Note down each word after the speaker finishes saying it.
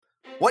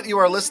What you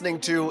are listening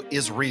to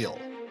is real.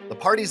 The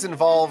parties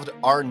involved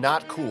are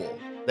not cool.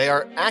 They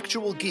are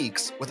actual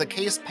geeks with a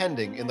case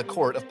pending in the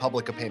court of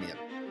public opinion.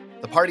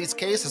 The party's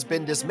case has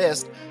been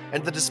dismissed,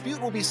 and the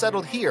dispute will be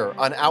settled here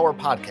on our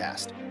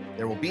podcast.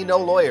 There will be no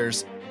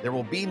lawyers. There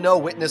will be no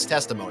witness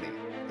testimony.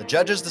 The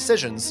judge's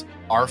decisions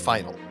are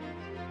final.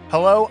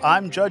 Hello,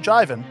 I'm Judge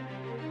Ivan.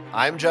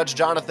 I'm Judge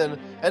Jonathan,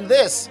 and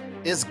this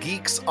is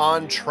Geeks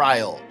on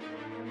Trial.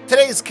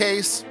 Today's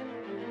case,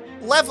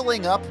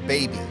 Leveling Up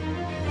Baby.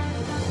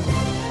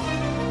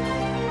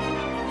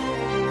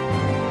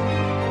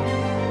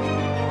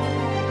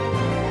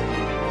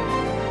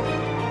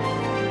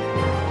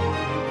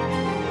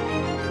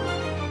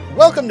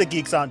 Welcome to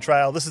Geeks on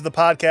Trial. This is the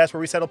podcast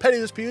where we settle petty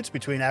disputes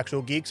between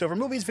actual geeks over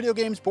movies, video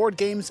games, board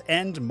games,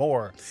 and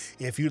more.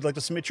 If you'd like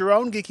to submit your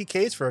own geeky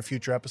case for a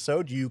future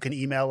episode, you can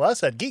email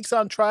us at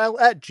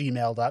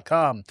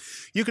geeksontrial@gmail.com.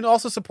 You can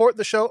also support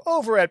the show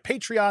over at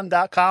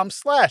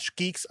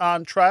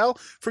patreon.com/geeksontrial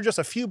for just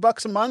a few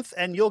bucks a month,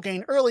 and you'll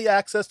gain early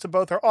access to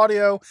both our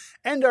audio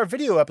and our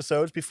video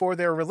episodes before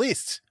they're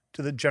released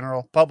to the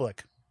general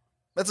public.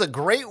 That's a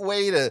great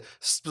way to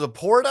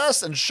support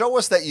us and show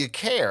us that you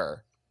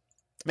care.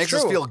 Makes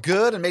us feel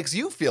good and makes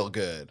you feel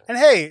good. And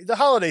hey, the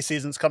holiday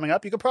season's coming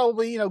up. You could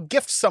probably,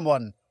 gift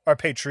someone our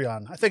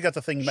Patreon. I think that's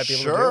a thing you might be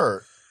able to do.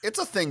 Sure. It's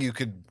a thing you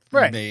could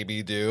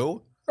maybe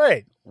do.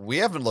 Right. We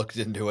haven't looked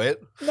into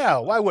it.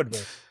 No, why would we?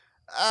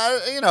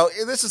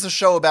 This is a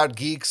show about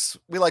geeks.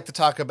 We like to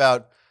talk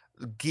about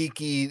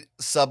geeky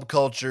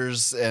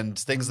subcultures and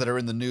things that are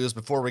in the news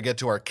before we get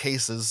to our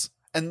cases.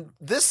 And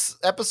this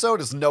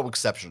episode is no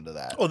exception to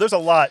that. Oh, there's a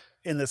lot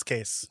in this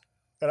case.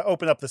 Gotta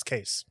open up this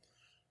case.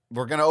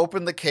 We're going to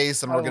open the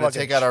case and we're going to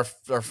take out our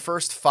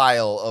first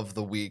file of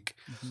the week,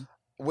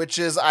 which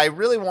is I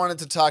really wanted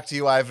to talk to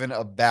you, Ivan,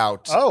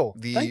 about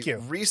the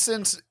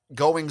recent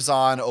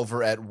goings-on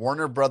over at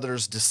Warner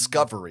Brothers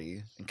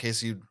Discovery. In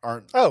case you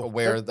aren't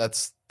aware,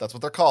 that's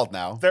what they're called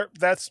now.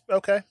 That's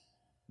okay.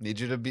 We need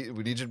you to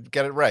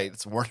get it right.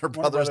 It's Warner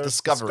Brothers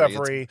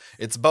Discovery.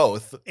 It's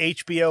both.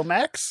 HBO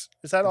Max?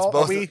 Is that it's all?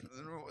 Both.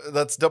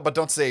 But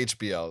don't say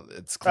HBO.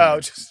 It's clean. Oh,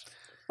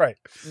 right.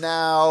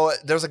 Now,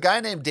 there's a guy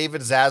named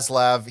David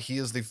Zaslav. He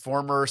is the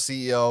former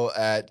CEO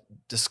at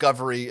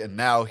Discovery, and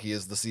now he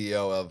is the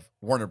CEO of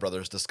Warner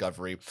Brothers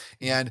Discovery.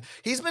 And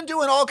he's been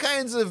doing all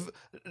kinds of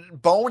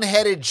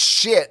boneheaded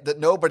shit that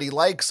nobody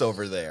likes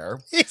over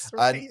there.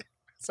 Sorry.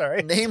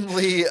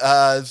 Namely,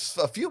 a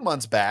few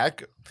months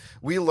back,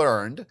 we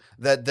learned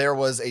that there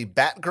was a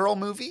Batgirl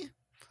movie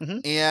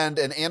and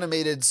an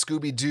animated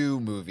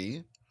Scooby-Doo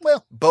movie.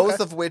 Well, both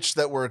of which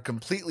that were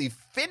completely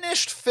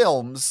finished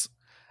films.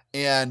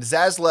 And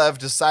Zaslav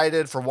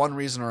decided for one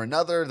reason or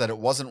another that it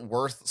wasn't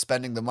worth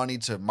spending the money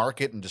to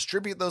market and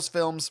distribute those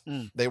films.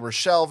 They were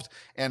shelved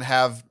and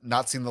have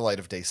not seen the light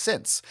of day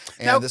since.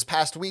 And this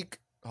past week,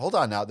 hold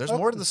on now, there's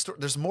more to the story.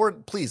 There's more.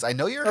 Please, I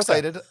know you're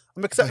excited.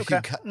 I'm excited.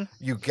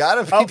 You got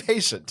to be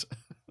patient.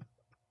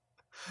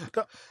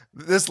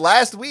 This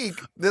last week,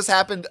 this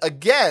happened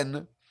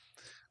again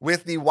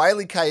with the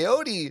Wile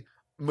Coyote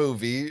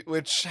movie,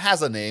 which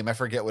has a name. I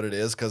forget what it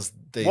is because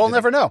we'll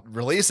never know.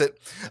 Release it.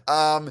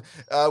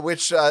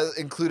 Which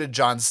included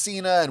John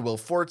Cena and Will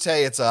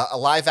Forte. It's a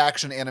live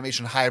action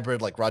animation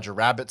hybrid, like Roger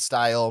Rabbit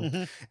style.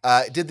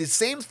 Did the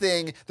same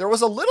thing. There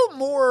was a little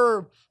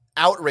more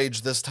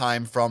outrage this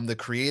time from the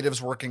creatives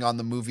working on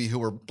the movie who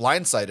were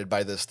blindsided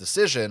by this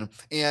decision.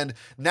 And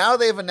now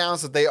they've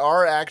announced that they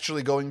are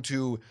actually going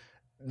to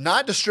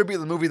not distribute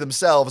the movie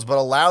themselves, but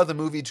allow the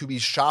movie to be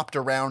shopped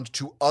around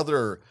to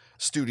other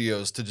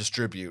studios to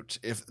distribute.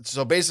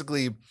 So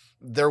basically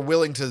they're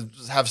willing to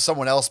have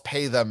someone else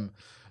pay them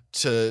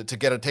to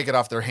take it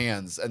off their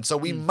hands. And so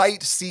we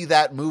might see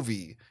that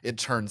movie, it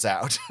turns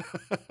out.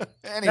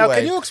 Anyway. Now,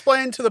 can you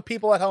explain to the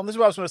people at home, this is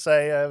what I was going to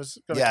say, I was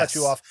going to cut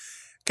you off.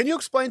 Can you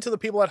explain to the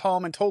people at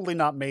home, and totally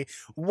not me,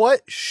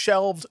 what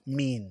shelved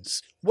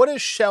means? What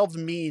does shelved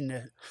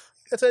mean?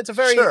 It's a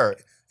very... Sure.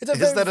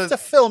 It's a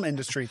film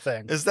industry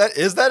thing. Is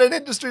that an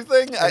industry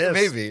thing?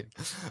 Maybe.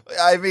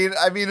 I mean,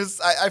 I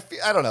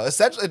don't know.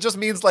 Essentially, it just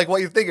means like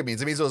what you think it means.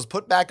 It means it was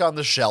put back on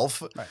the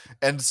shelf,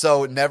 and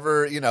so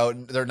never.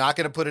 They're not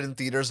going to put it in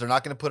theaters. They're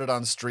not going to put it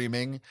on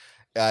streaming,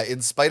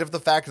 in spite of the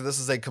fact that this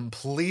is a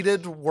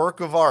completed work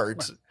of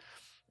art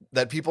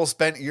that people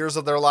spent years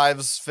of their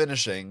lives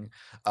finishing.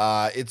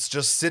 It's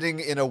just sitting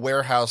in a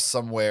warehouse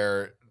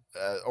somewhere.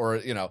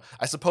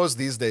 I suppose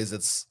these days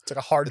it's like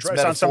a hard drive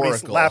on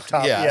somebody's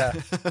laptop. Yeah.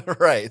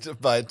 Right.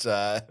 But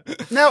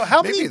now,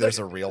 how maybe many? There's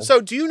a real. So,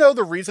 do you know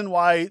the reason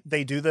why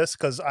they do this?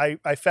 Because I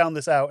found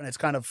this out, and it's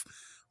kind of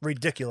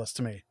ridiculous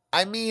to me.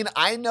 I mean,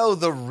 I know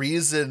the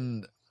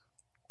reason.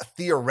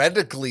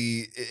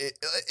 Theoretically,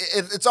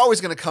 it's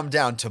always going to come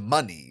down to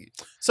money.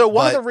 So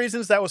one of the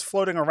reasons that was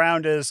floating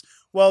around is,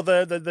 well,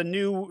 the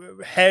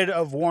new head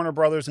of Warner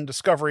Brothers and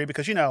Discovery,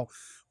 because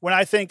when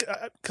I think,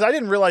 because I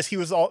didn't realize he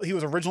was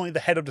originally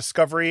the head of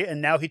Discovery,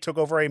 and now he took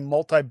over a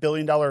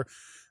multi-billion-dollar,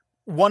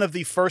 one of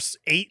the first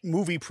 8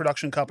 movie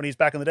production companies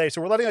back in the day.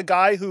 So we're letting a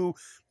guy who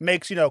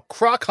makes,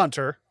 Croc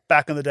Hunter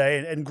back in the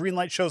day and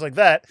greenlight shows like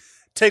that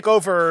take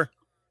over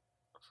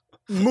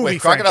movie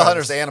Wait, Crocodile franchises.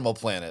 Hunter's Animal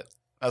Planet.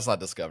 That's not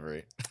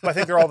Discovery. I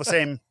think they're all the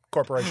same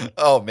corporation.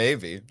 Oh,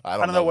 maybe. I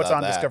don't know what's about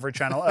on that. Discovery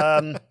Channel.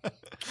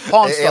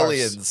 Pawn Stars.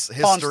 Aliens.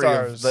 Pawn History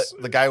of Stars.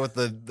 the guy with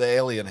the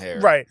alien hair.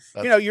 Right.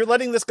 That's You're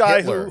letting this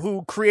guy Hitler.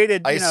 who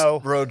created, Ice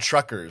Road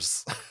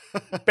Truckers.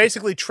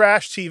 basically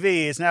trash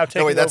TV is now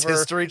taking No, wait, that's over.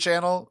 History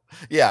Channel?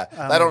 Yeah,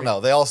 I don't know.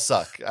 They all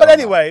suck. But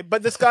anyway,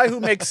 but this guy who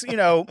makes,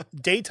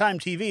 daytime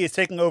TV is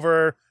taking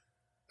over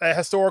a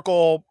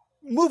historical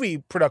movie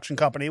production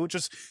company, which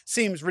just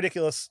seems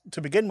ridiculous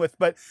to begin with.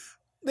 But,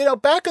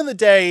 back in the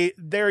day,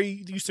 they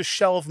used to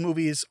shelve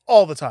movies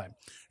all the time.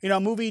 A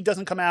movie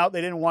doesn't come out.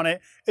 They didn't want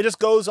it. It just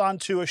goes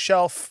onto a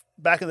shelf.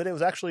 Back in the day, it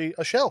was actually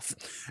a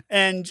shelf.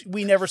 And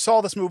we never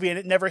saw this movie, and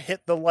it never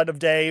hit the light of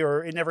day,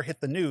 or it never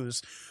hit the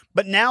news.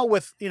 But now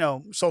with,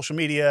 social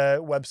media,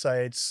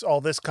 websites,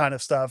 all this kind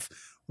of stuff,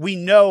 we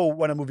know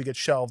when a movie gets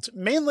shelved,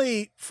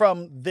 mainly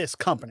from this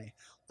company.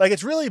 Like,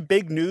 it's really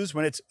big news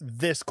when it's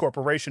this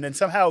corporation, and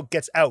somehow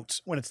gets out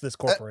when it's this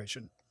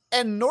corporation.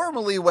 And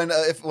normally when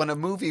a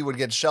movie would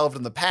get shelved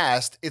in the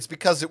past, it's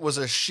because it was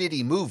a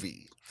shitty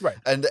movie. Right.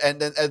 And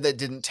that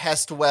didn't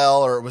test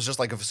well, or it was just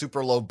like a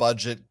super low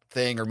budget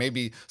thing, or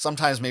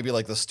sometimes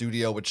like the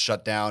studio would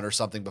shut down or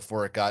something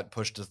before it got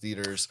pushed to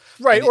theaters.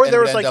 Right. Or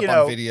there was like,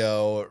 on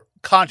video,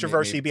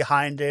 controversy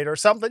behind it or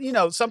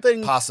something,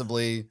 something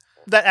possibly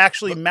that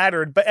actually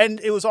mattered. And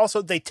it was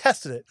also, they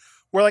tested it.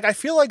 Where, like, I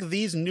feel like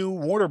these new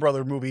Warner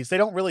Brother movies, they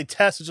don't really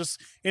test. It's just,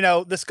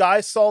 this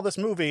guy saw this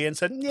movie and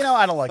said,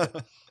 I don't like it.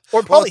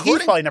 Or he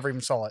probably never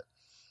even saw it.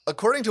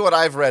 According to what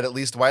I've read, at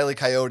least Wile E.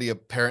 Coyote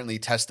apparently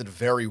tested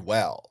very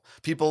well.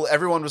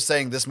 Everyone was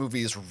saying this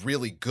movie is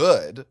really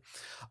good.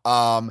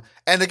 And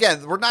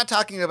again, we're not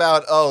talking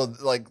about,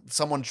 like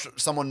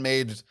someone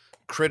made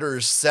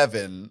Critters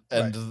 7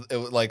 and it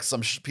was like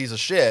some piece of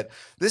shit.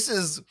 This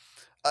is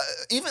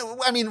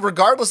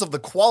regardless of the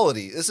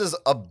quality, this is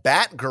a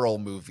Batgirl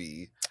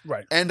movie.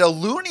 Right. And a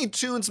Looney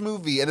Tunes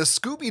movie and a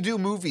Scooby-Doo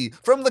movie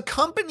from the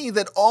company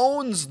that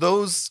owns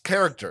those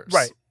characters.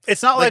 Right.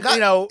 It's not like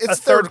a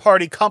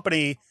third-party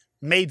company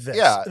made this.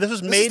 Yeah. This was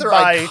This made is their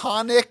by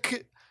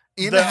iconic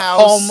in-house. The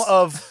home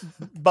of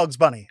Bugs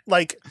Bunny.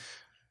 Like,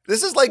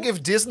 this is like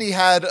if Disney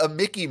had a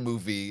Mickey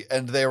movie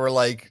and they were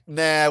like,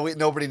 nah,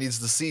 nobody needs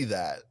to see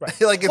that.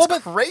 Right. Like, it's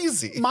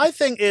crazy. My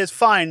thing is,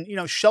 fine,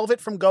 shelve it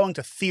from going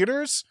to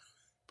theaters,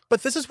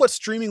 but this is what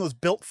streaming was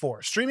built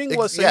for. Streaming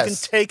was so you can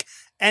take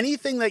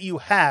anything that you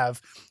have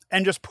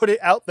and just put it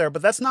out there.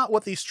 But that's not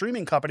what these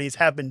streaming companies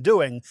have been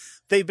doing.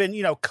 They've been,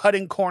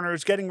 cutting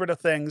corners, getting rid of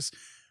things.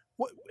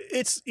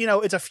 It's,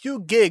 it's a few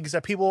gigs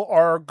that people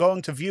are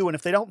going to view. And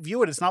if they don't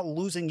view it, it's not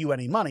losing you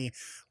any money.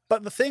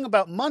 But the thing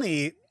about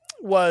money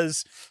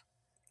was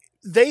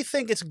they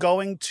think it's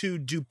going to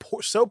do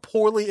so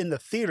poorly in the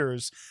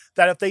theaters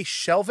that if they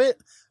shelve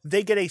it,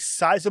 they get a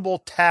sizable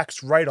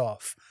tax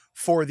write-off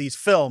for these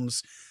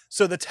films.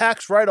 So the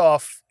tax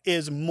write-off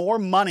is more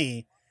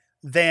money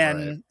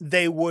than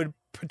they would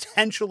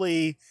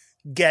potentially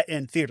get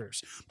in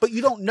theaters. But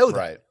you don't know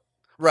that.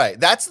 Right.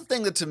 That's the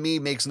thing that to me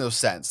makes no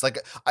sense. Like,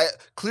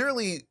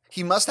 clearly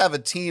he must have a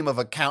team of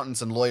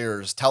accountants and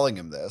lawyers telling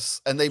him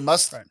this, and they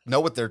must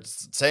know what they're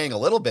saying a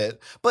little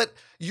bit. But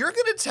you're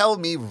going to tell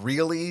me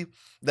really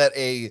that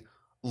a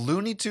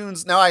Looney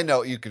Tunes, now I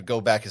know you could go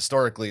back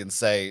historically and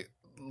say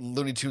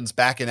Looney Tunes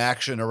Back in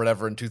Action or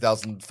whatever in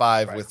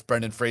 2005 with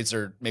Brendan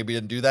Fraser maybe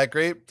didn't do that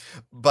great,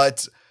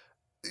 but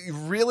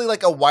really,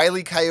 like a Wile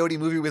E. Coyote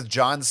movie with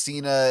John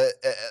Cena,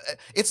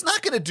 it's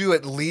not going to do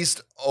at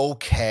least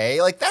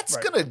okay. Like, that's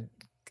gonna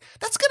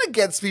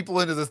get people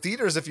into the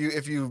theaters if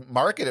you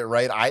market it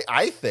right.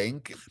 I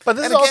think. But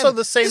this is also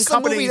the same company. This is a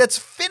movie that's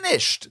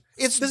finished.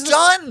 It's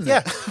done.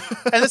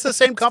 And this is the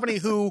same company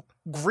who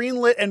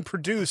greenlit and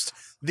produced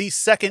the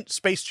second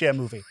Space Jam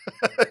movie.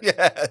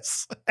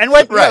 Yes. And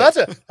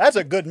that's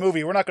a good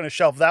movie. We're not going to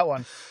shelve that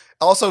one.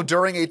 Also,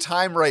 during a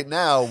time right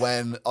now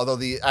when, although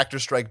the actor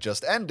strike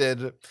just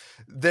ended,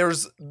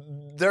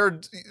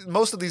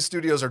 most of these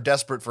studios are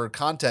desperate for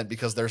content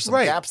because there's some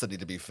gaps that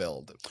need to be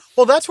filled.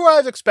 Well, that's where I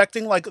was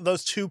expecting, like,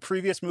 those two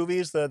previous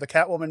movies, the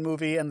Catwoman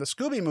movie and the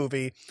Scooby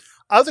movie,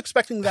 I was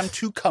expecting them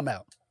to come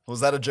out.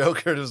 Was that a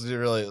joke or was it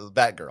really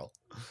Batgirl?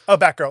 Oh,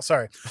 Batgirl,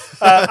 sorry.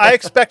 I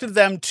expected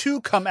them to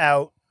come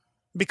out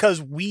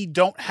because we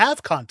don't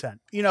have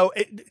content.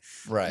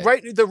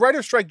 The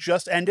writer's strike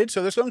just ended,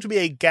 so there's going to be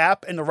a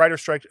gap in the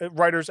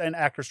writers and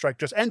actors strike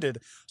just ended.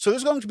 So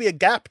there's going to be a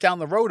gap down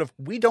the road of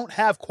we don't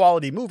have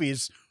quality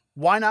movies.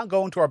 Why not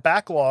go into our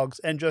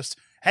backlogs and just,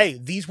 hey,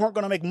 these weren't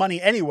going to make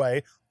money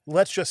anyway.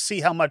 Let's just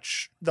see how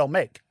much they'll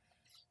make.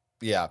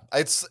 Yeah,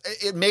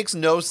 it makes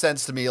no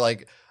sense to me.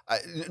 Like,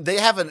 they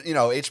haven't,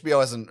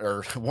 HBO hasn't,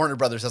 or Warner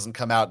Brothers hasn't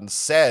come out and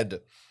said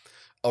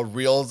a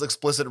real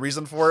explicit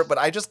reason for it, but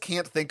I just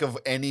can't think of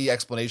any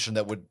explanation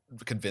that would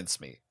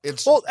convince me.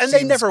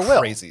 They never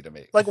will. Crazy to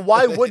me. Like,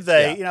 why would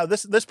they?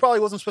 This probably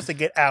wasn't supposed to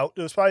get out.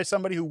 It was probably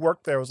somebody who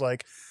worked there was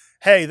like,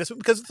 hey,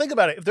 because think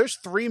about it. If there's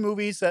 3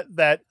 movies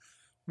that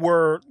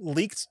were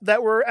leaked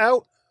that were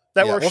out,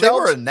 were shelved, they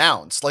were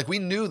announced. Like, we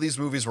knew these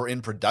movies were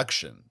in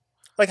production.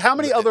 Like, how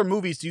many other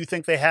movies do you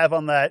think they have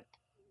on that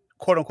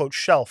quote unquote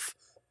shelf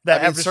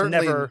that have just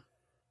never?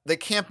 They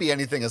can't be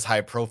anything as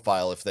high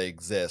profile if they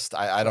exist.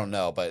 I don't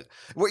know, but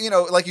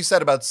like you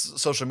said about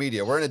social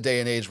media, we're in a day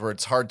and age where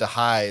it's hard to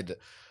hide.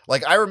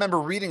 Like, I remember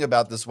reading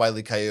about this Wile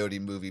E. Coyote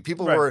movie.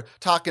 People were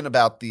talking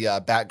about the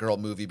Batgirl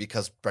movie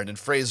because Brendan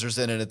Fraser's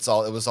in it. It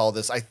was all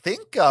this. I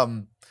think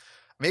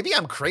maybe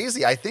I'm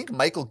crazy. I think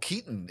Michael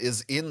Keaton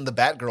is in the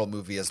Batgirl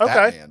movie as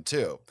Batman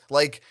too.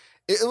 Like,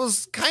 it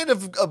was kind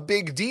of a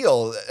big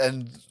deal,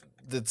 and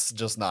it's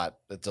just not.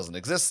 It doesn't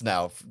exist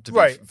now.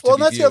 Well,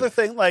 that's the other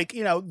thing. Like,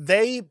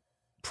 they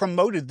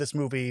promoted this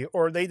movie,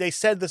 or they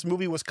said this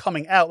movie was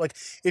coming out. Like,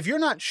 if you're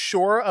not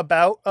sure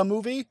about a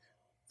movie,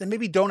 then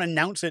maybe don't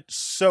announce it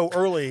so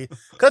early.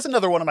 Because that's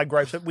another one of my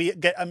gripes, that we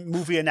get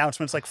movie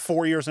announcements like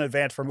 4 years in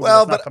advance for a movie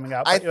that's not coming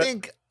out. I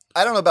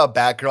don't know about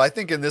Batgirl. I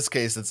think in this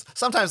case, it's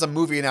sometimes a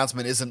movie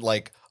announcement isn't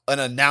like an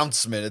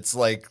announcement. It's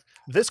like,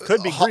 this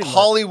could be greenlit.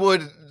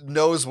 Hollywood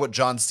knows what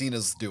John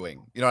Cena's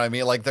doing. You know what I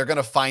mean? Like, they're going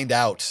to find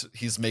out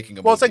he's making a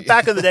movie. Well, it's like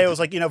back in the day, it was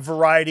like,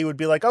 Variety would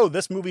be like, oh,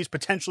 this movie's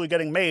potentially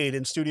getting made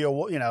in studio,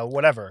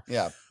 whatever.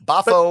 Yeah.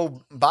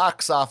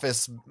 Box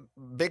office,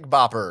 Big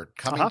Bopper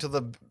coming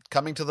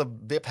to the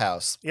Bip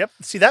House. Yep.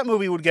 See, that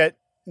movie would get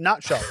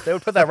not shelved. They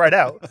would put that right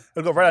out. It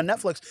would go right on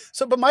Netflix.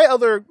 So, but my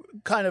other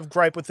kind of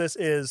gripe with this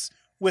is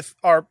with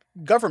our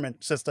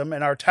government system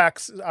and our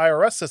tax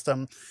IRS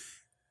system,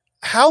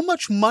 how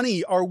much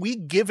money are we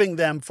giving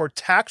them for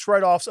tax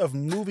write-offs of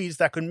movies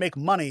that could make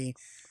money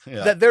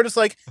that they're just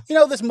like,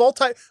 this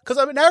because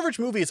an average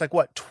movie is like,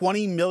 what,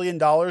 $20 million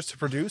to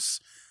produce?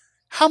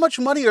 How much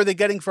money are they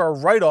getting for a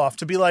write-off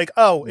to be like,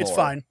 oh, it's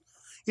fine?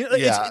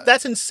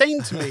 That's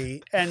insane to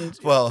me. And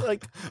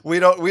like, we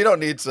don't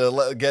need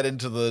to get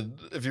into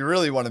if you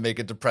really want to make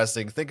it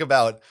depressing, think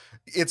about,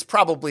 it's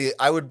probably,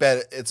 I would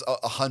bet it's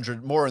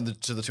 100 more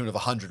to the tune of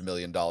 $100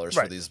 million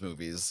for these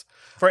movies.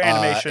 For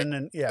animation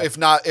and if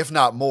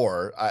not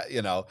more,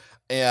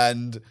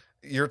 and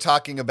you're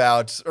talking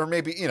about, or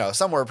maybe,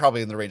 somewhere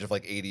probably in the range of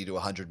like 80 to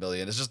 100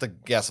 million. It's just a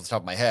guess off the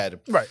top of my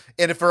head. Right.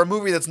 And if for a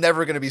movie that's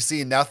never going to be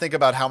seen, now think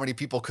about how many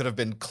people could have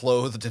been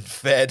clothed and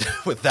fed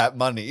with that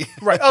money.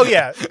 Right. Oh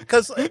yeah.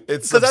 Because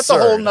that's a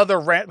whole nother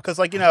rant, because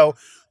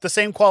the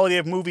same quality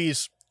of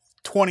movies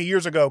 20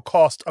 years ago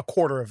cost a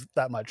quarter of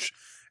that much.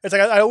 It's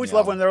like, I always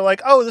love when they're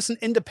like, oh, this is an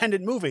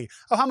independent movie.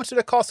 Oh, how much did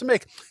it cost to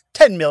make?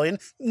 $10 million.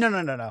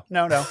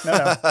 No.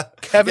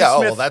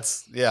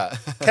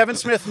 Kevin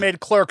Smith made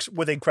Clerks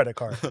with a credit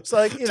card. It's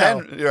like, you're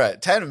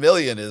right. $10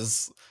 million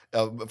is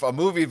a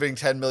movie being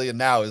 $10 million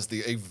now is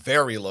a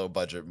very low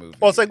budget movie.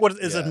 Well, it's like, what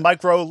is it?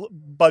 Micro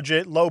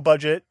budget, low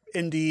budget,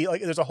 indie?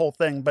 Like, there's a whole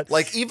thing. But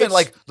like, even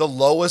like the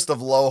lowest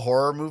of low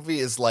horror movie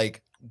is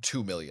like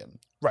 $2 million.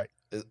 Right.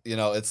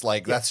 It's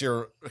like, that's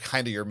your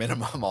kind of your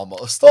minimum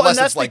almost. Well,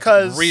 unless it's like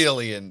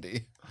really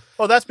indie.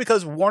 Well, that's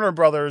because Warner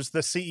Brothers, the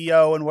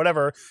CEO and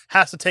whatever,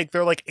 has to take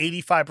their like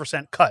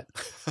 85% cut.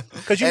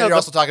 Because you're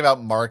also talking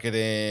about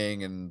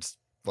marketing and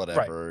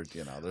whatever.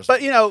 Right.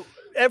 But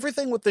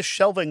everything with this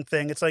shelving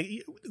thing, it's like,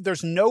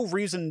 there's no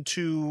reason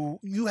to.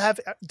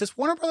 Does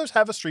Warner Brothers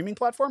have a streaming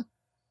platform?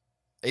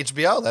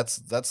 HBO.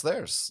 That's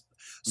theirs.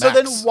 So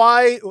then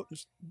why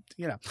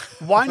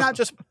not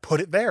just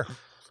put it there?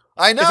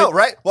 I know,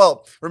 right?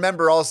 Well,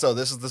 remember also,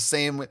 this is the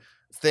same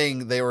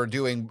thing they were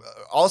doing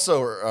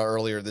also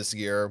earlier this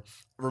year,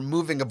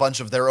 removing a bunch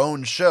of their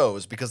own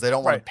shows because they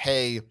don't want to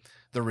pay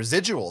the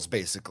residuals,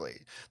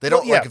 basically. They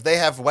don't, like, if they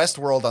have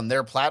Westworld on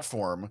their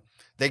platform,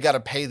 they got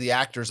to pay the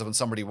actors when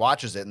somebody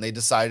watches it, and they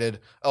decided,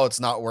 oh, it's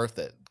not worth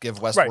it. Give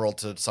Westworld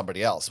to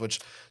somebody else, which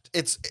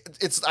it's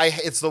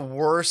the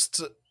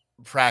worst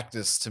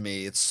practice to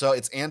me. It's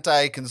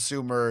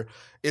anti-consumer.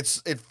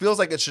 It feels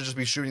like it should just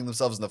be shooting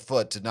themselves in the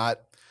foot to not.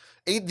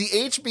 The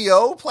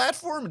HBO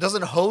platform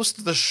doesn't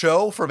host the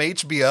show from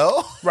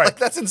HBO. Right. Like,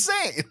 that's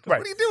insane. Right.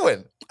 What are you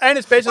doing? And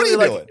it's basically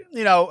like,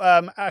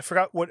 I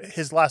forgot what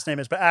his last name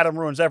is, but Adam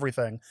Ruins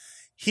Everything.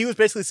 He was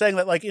basically saying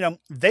that, like,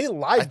 they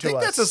lied to us. I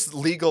think that's his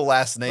legal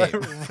last name.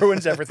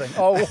 Ruins Everything.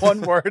 Oh, one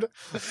word.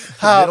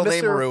 Middle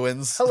name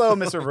Ruins. Hello,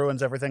 Mr.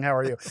 Ruins Everything. How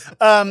are you?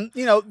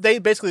 They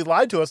basically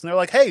lied to us, and they're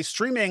like, hey,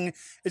 streaming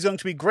is going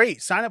to be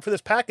great. Sign up for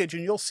this package,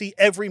 and you'll see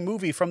every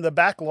movie from the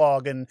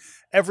backlog and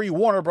every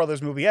Warner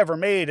Brothers movie ever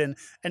made. And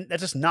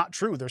that's just not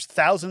true. There's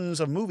thousands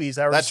of movies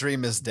that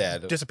dream is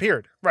dead.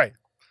 Disappeared. Right.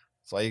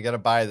 That's why you got to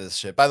buy this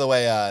shit. By the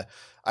way, I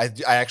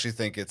actually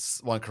think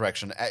it's one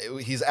correction.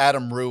 He's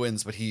Adam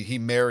Ruins, but he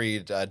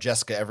married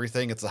Jessica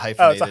Everything. It's a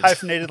hyphenated. Oh, it's a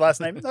hyphenated last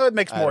name. No, it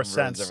makes more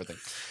sense. Everything.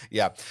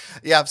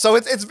 Yeah. So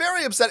it's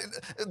very upsetting.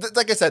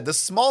 Like I said, the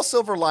small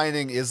silver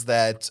lining is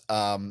that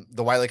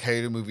the Wile E.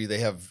 Coyote movie they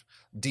have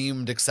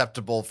deemed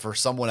acceptable for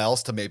someone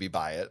else to maybe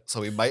buy it.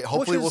 So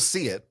hopefully we'll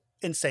see it.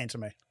 Insane to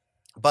me.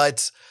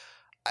 But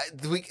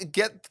we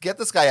get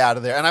this guy out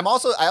of there. And I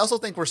also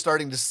think we're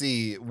starting to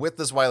see with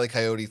this Wile E.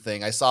 Coyote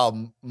thing, I saw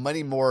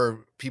many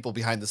more people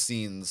behind the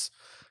scenes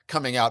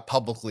coming out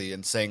publicly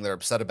and saying they're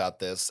upset about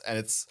this.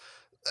 And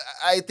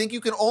I think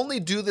you can only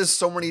do this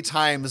so many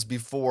times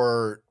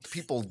before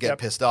people get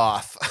pissed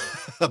off.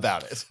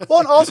 about it. Well,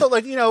 and also,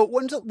 like,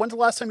 when's the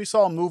last time you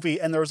saw a movie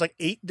and there was like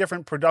 8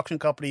 different production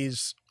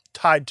companies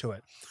tied to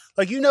it?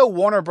 Like,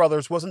 Warner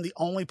Brothers wasn't the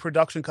only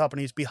production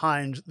companies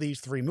behind these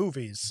 3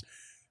 movies.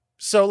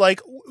 So,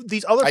 like,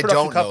 these other I production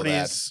don't know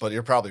companies that, but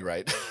you're probably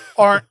right.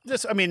 aren't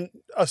just, I mean,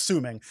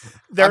 assuming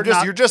they're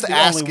not you're just the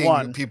only asking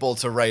one. people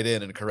to write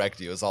in and correct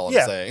you is all I'm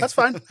Yeah, saying. that's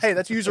fine. Hey,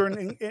 that's user,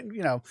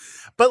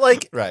 but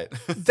like, right.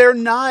 they're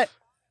not,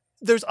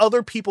 there's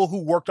other people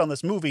who worked on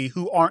this movie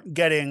who aren't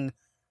getting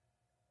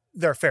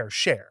their fair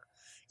share.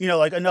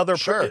 Like another,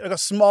 like a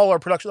smaller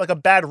production, like a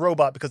Bad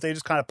Robot, because they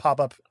just kind of pop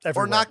up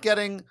everywhere. Or not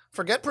getting,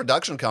 forget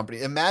production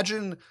company.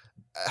 Imagine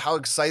how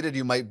excited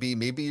you might be.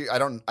 Maybe I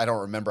don't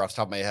remember off the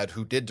top of my head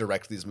who did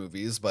direct these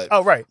movies, but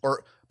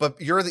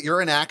but you're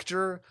an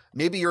actor.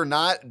 Maybe you're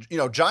not.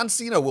 John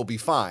Cena will be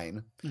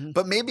fine,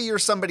 but maybe you're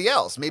somebody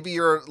else. Maybe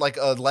you're like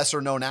a lesser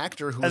known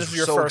actor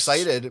who's so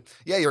excited.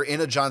 Yeah, you're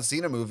in a John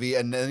Cena movie,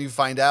 and then you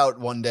find out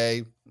one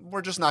day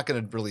we're just not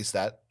going to release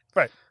that.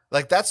 Right.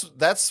 Like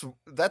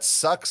that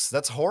sucks.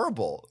 That's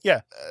horrible.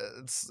 Yeah.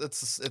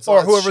 It's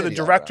or whoever the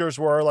directors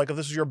were, like, if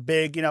this is your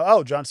big,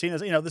 John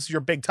Cena's, this is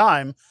your big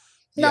time.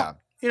 No,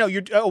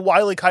 you're a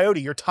Wile E.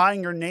 Coyote. You're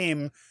tying your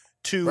name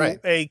to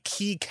a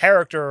key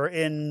character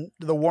in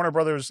the Warner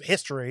Brothers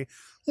history.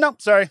 No,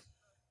 sorry.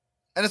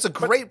 And it's a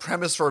great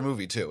premise for a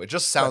movie too. It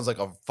just sounds like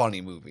a funny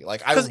movie.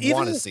 Like, I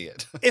want to see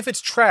it. If it's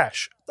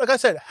trash, like I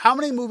said, how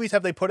many movies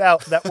have they put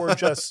out that were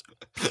just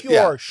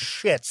pure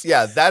shits?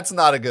 Yeah, that's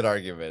not a good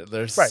argument.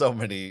 There's so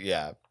many,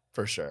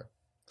 for sure.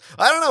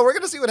 I don't know. We're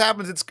gonna see what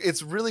happens.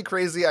 It's really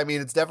crazy. I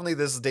mean, it's definitely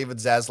this David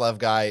Zaslav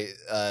guy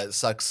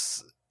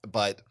sucks,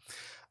 but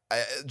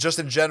just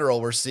in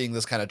general, we're seeing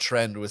this kind of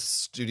trend with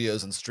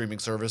studios and streaming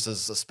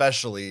services,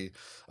 especially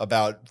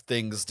about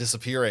things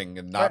disappearing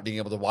and not being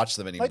able to watch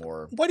them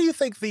anymore. Like, what do you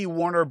think the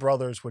Warner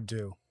Brothers would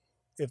do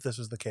if this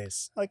was the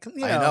case? Like,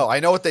 I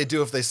know what they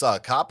do if they saw a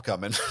cop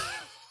coming.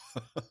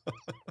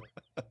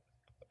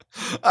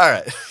 All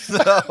right.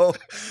 So,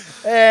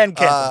 and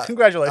cancel.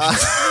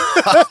 Congratulations.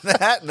 On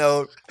that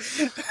note,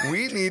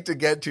 we need to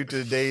get to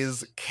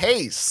today's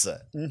case.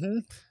 Mm-hmm.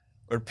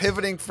 We're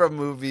pivoting from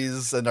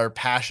movies and our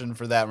passion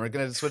for that. And we're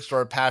going to switch to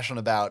our passion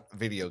about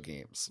video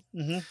games.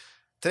 Mm-hmm.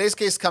 Today's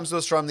case comes to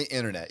us from the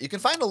internet. You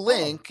can find a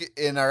link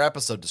in our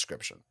episode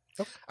description.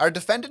 Okay. Our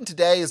defendant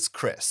today is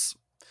Chris.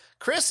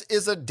 Chris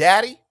is a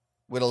daddy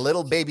with a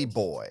little baby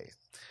boy.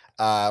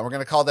 We're going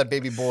to call that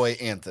baby boy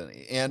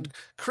Anthony. And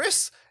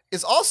Chris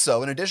is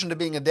also, in addition to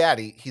being a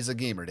daddy, he's a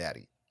gamer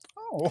daddy.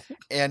 Oh.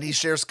 And he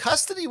shares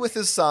custody with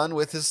his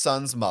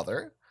son's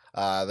mother.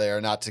 They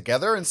are not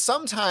together. And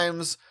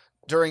sometimes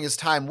during his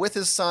time with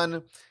his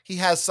son, he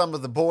has some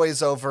of the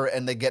boys over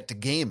and they get to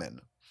gaming.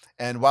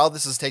 And while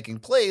this is taking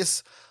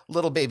place,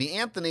 little baby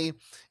Anthony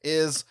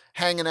is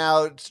hanging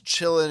out,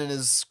 chilling in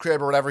his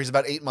crib or whatever. He's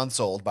about 8 months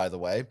old, by the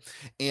way.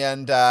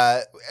 And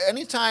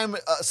anytime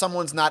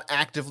someone's not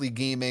actively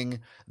gaming,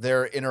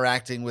 they're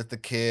interacting with the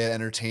kid,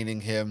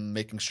 entertaining him,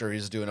 making sure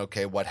he's doing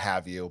okay, what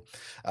have you.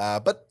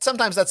 But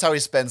sometimes that's how he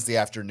spends the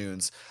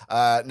afternoons.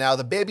 Now,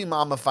 the baby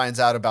mama finds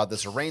out about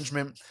this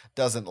arrangement,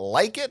 doesn't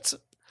like it.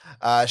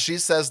 She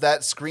says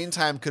that screen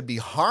time could be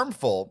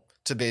harmful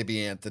to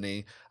baby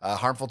Anthony,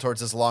 harmful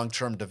towards his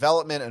long-term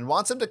development, and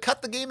wants him to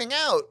cut the gaming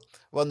out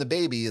when the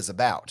baby is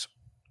about.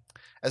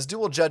 As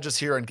dual judges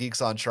here on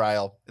Geeks on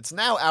Trial, it's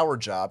now our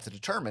job to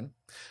determine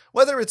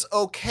whether it's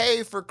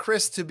okay for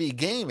Chris to be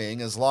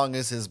gaming as long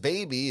as his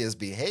baby is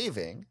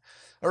behaving,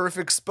 or if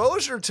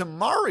exposure to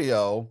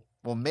Mario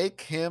will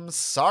make him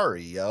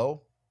sorry,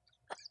 yo.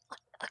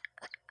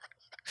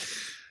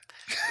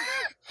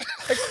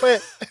 I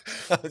quit.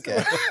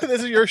 Okay.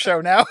 This is your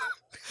show now.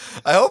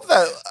 I hope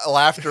that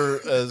laughter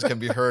can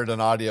be heard on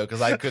audio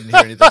because I couldn't hear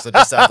anything, so it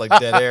just sounds like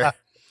dead air.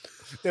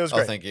 It was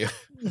great. Oh, thank you.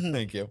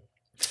 Thank you.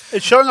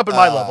 It's showing up in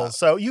my levels.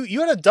 So you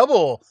had a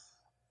double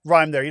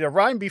rhyme there. You had a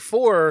rhyme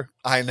before.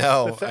 I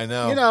know.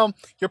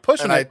 You're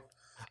pushing it.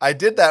 I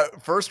did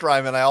that first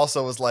rhyme, and I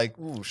also was like,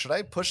 ooh, should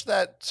I push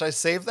that? Should I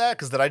save that?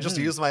 Because did I just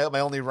use my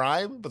only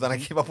rhyme? But then I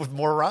came up with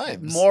more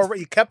rhymes.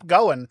 You kept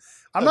going.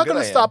 I'm not going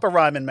to stop a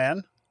rhyming,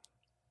 man.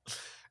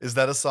 Is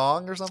that a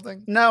song or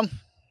something? No.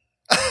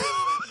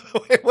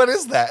 Wait, what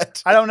is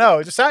that? I don't know.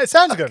 It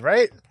sounds good,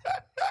 right?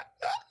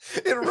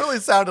 It really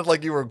sounded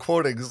like you were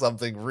quoting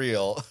something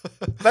real.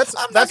 That's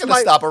not going to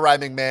stop a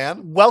rhyming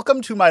man.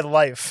 Welcome to my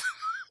life.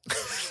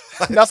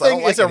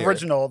 Nothing is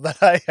original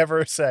that I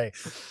ever say.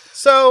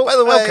 So, by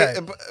the way,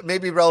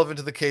 maybe relevant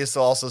to the case,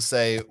 I'll also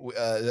say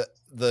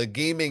the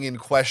gaming in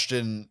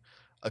question,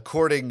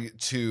 according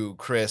to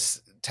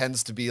Chris,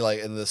 tends to be like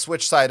in the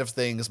Switch side of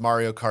things,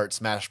 Mario Kart,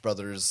 Smash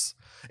Brothers.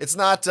 It's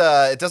not.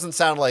 It doesn't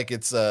sound like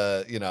it's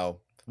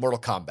Mortal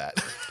Kombat.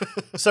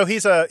 So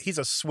he's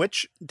a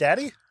Switch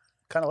daddy,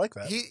 kind of like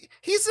that.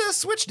 He's a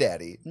Switch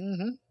daddy.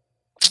 Mm-hmm.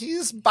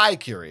 He's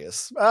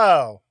bi-curious.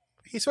 Oh,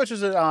 he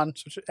switches it on.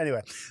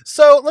 Anyway,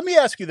 so let me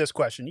ask you this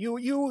question.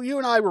 You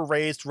and I were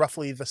raised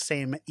roughly the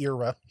same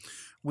era.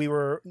 We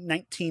were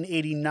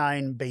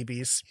 1989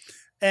 babies,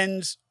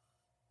 and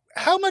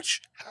how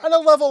much, on a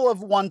level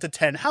of 1 to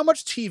 10, how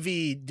much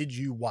TV did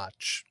you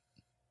watch?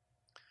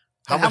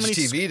 How And much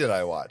TV did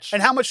I watch?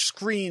 And how much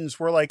screens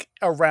were like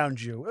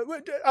around you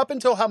up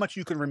until how much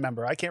you can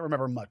remember? I can't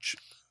remember much.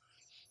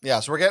 Yeah,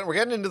 so we're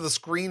getting into the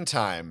screen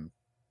time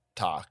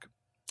talk.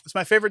 It's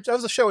my favorite. That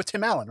was a show with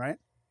Tim Allen, right?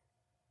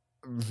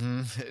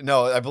 Mm-hmm.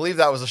 No, I believe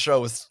that was a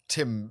show with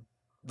Tim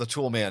the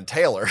Toolman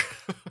Taylor.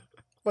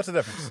 What's the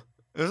difference?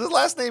 Is his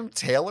last name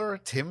Taylor?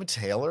 Tim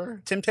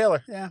Taylor? Tim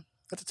Taylor. Yeah,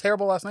 that's a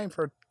terrible last name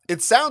for.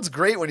 It sounds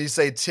great when you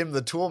say Tim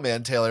the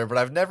Toolman Taylor, but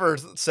I've never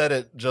said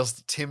it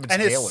just Tim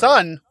Taylor. And his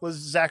son was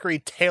Zachary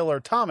Taylor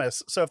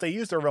Thomas. So if they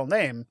used their real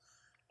name,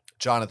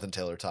 Jonathan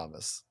Taylor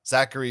Thomas,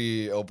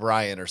 Zachary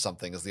O'Brien or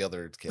something is the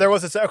other kid. There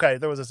was a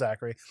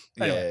Zachary.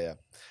 Anyway. Yeah.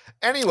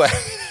 Anyway,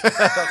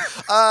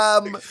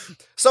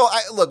 so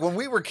look, when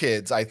we were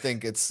kids, I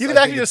think it's you can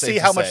actually just see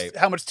how much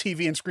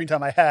TV and screen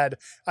time I had.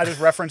 I just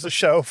referenced a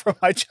show from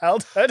my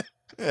childhood.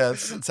 Yeah,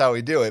 that's how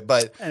we do it.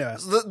 But anyway,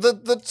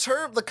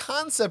 the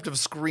concept of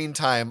screen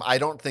time, I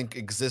don't think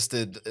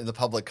existed in the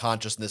public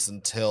consciousness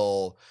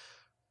until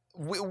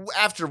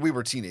after we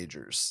were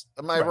teenagers.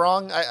 Am I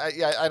wrong?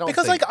 I don't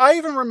because think. like I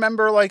even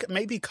remember like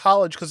maybe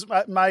college because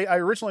I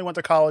originally went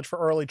to college for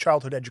early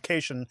childhood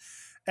education,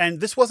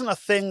 and this wasn't a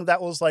thing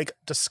that was like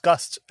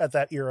discussed at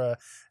that era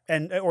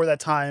or that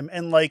time,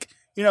 and like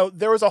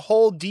there was a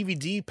whole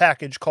DVD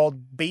package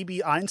called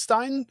Baby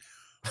Einstein.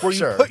 Where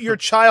you put your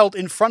child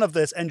in front of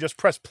this and just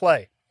press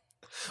play.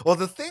 Well,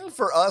 the thing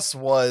for us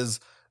was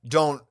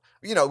don't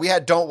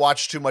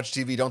watch too much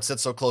TV. Don't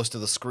sit so close to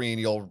the screen.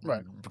 You'll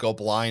go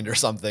blind or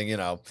something,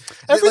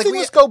 Everything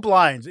was go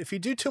blind. If you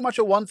do too much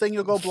of one thing,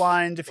 you'll go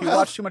blind. If you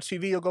watch too much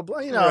TV, you'll go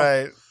blind,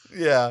 Right.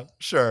 Yeah,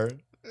 sure.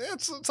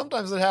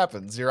 Sometimes it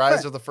happens. Your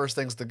eyes are the first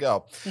things to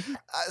go. Mm-hmm.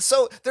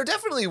 So there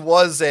definitely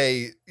was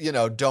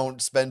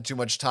don't spend too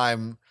much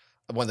time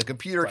when the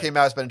computer came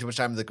out, spending too much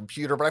time on the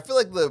computer. But I feel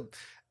like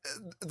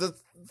the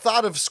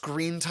thought of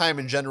screen time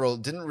in general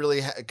didn't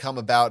really come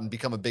about and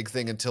become a big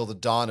thing until the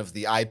dawn of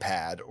the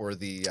iPad or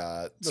the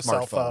smartphone.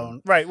 Cell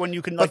phone. Right, when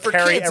you can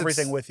carry kids,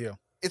 everything with you.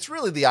 It's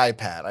really the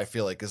iPad, I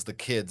feel like, that's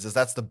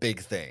the big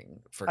thing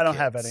for kids. I don't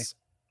have any.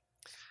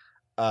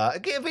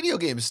 Video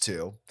games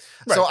too.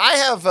 Right. So I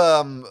have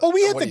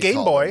we had the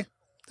Game Boy.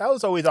 That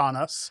was always on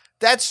us.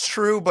 That's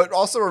true, but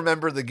also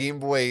remember the Game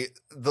Boy,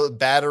 the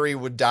battery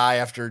would die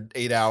after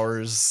 8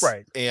 hours.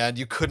 Right. And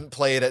you couldn't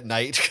play it at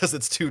night because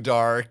it's too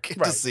dark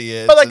to see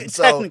it. But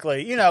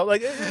technically,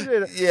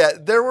 yeah,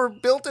 there were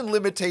built-in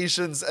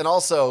limitations, and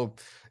also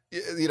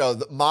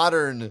the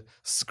modern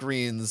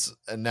screens,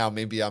 and now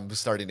maybe I'm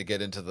starting to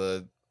get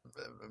into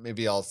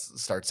maybe I'll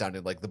start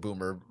sounding like the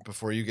boomer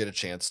before you get a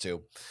chance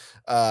to.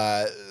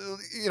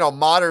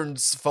 Modern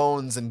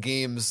phones and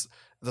games,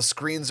 the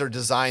screens are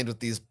designed with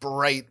these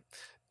bright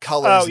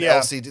colors and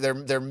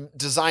LCD. They're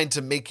designed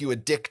to make you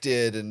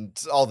addicted and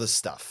all this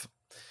stuff.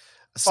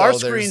 So our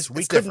screens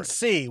we couldn't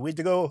see. We had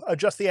to go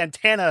adjust the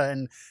antenna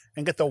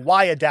and get the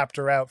Y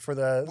adapter out for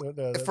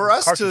the for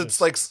us cartridges.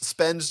 To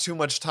spend too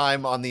much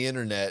time on the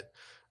internet.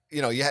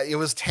 It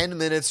was 10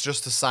 minutes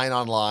just to sign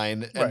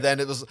online, and then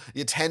it was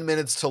 10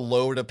 minutes to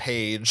load a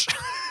page.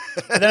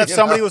 And then if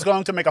somebody was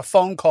going to make a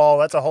phone call,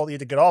 that's a whole you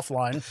had to get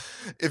offline.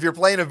 If you're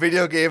playing a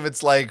video game,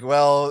 it's like,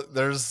 well,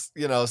 there's,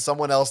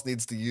 someone else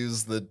needs to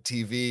use the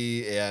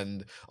TV,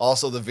 and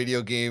also the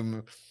video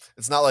game.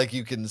 It's not like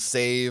you can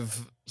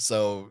save,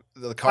 so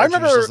the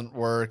cartridge doesn't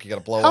work. You got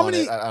to blow on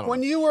it. I don't know.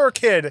 When you were a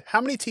kid,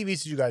 how many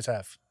TVs did you guys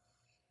have?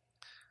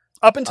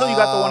 Up until you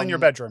got the one in your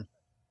bedroom.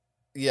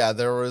 Yeah,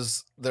 there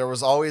was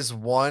always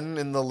one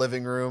in the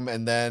living room,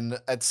 and then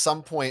at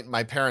some point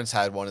my parents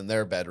had one in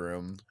their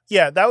bedroom.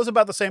 Yeah, that was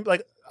about the same.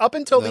 Like up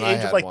until the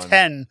age of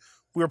 10,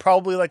 we were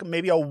probably like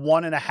maybe a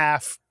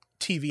 1.5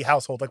 TV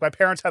household. Like my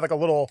parents had like a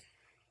little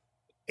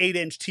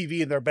 8-inch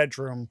TV in their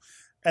bedroom,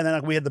 and then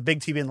we had the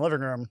big TV in the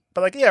living room.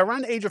 But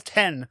around the age of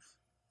 10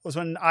 was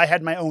when I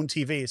had my own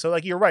TV. So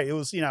you're right, it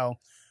was it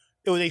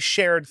was a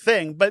shared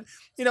thing. But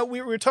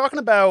we were talking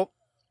about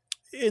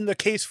in the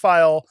case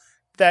file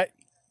that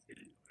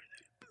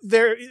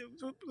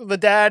the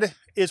dad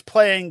is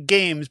playing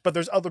games, but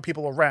there's other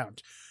people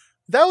around.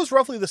 That was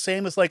roughly the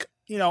same as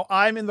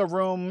I'm in the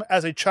room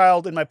as a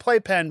child in my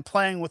playpen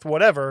playing with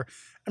whatever,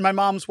 and my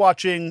mom's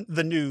watching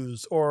the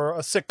news or a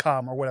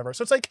sitcom or whatever.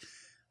 So it's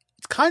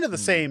kind of the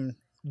same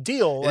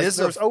deal.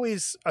 There's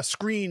always a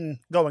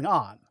screen going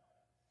on.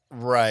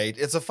 Right.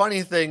 It's a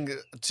funny thing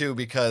too,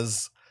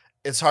 because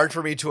it's hard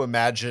for me to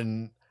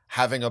imagine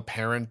having a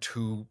parent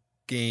who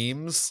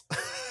games.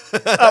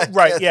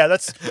 Right. Yeah.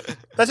 That's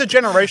a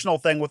generational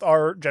thing with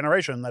our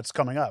generation that's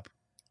coming up.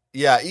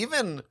 Yeah.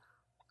 Even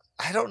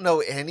I don't know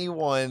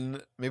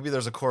anyone. Maybe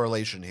there's a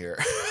correlation here.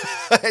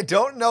 I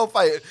don't know if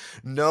I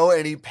know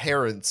any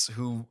parents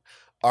who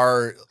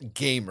are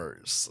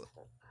gamers.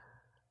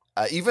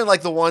 Even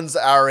like the ones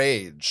our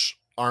age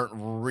aren't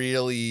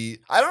really.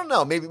 I don't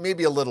know.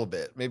 Maybe a little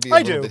bit. Maybe a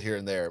little bit here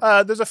and there.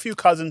 There's a few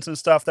cousins and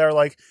stuff that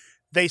are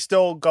they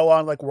still go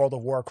on World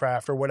of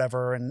Warcraft or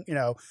whatever, and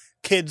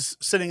kids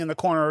sitting in the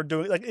corner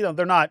doing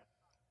they're not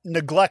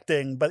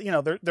neglecting, but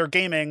they're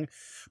gaming.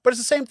 But it's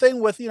the same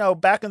thing with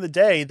back in the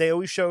day, they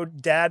always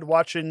showed dad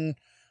watching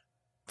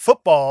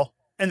football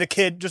and the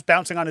kid just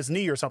bouncing on his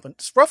knee or something.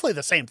 It's roughly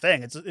the same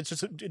thing. It's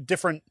just a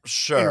different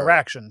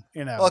interaction,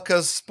 Well,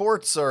 because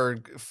sports are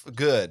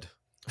good.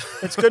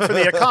 It's good for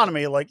the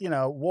economy, like,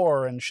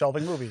 war and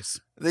shelving movies.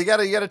 You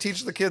gotta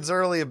teach the kids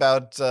early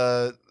about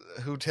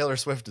who Taylor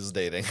Swift is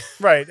dating.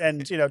 Right,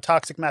 and,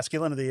 toxic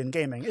masculinity in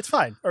gaming. It's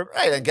fine.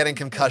 Right, and getting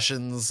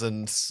concussions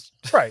and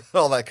right.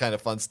 all that kind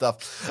of fun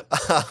stuff.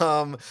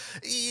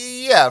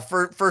 Yeah,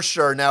 for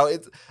sure. Now,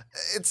 it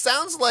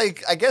sounds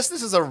like, I guess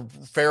this is a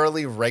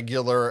fairly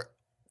regular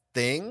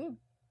thing.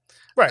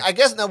 Right. I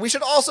guess now we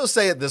should also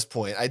say at this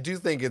point, I do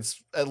think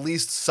it's at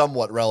least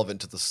somewhat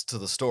relevant to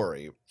the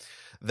story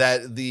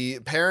that the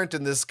parent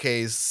in this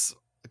case,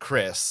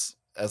 Chris,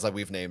 as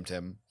we've named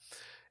him,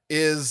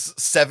 is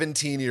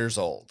 17 years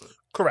old.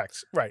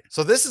 Correct. Right.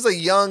 So this is a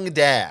young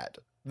dad.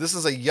 This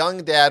is a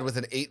young dad with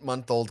an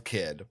 8-month-old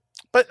kid.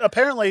 But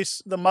apparently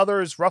the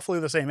mother is roughly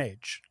the same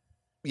age.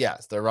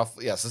 Yes, they're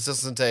roughly. Yes, this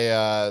isn't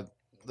a.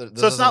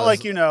 So it's not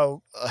like, a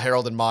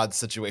Harold and Maude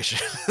situation.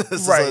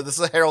 This is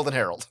a Harold and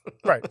Harold.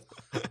 Right.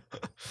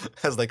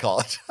 As they call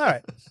it. All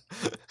right.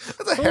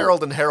 It's a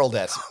Harold and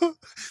Haroldette.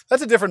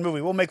 That's a different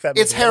movie. We'll make that movie.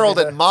 It's Harold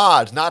and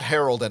Maude, not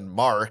Harold and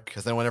Mark.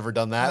 Has anyone ever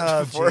done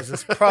that before?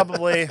 Jesus,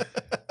 probably.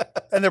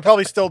 And they're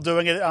probably still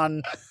doing it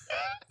on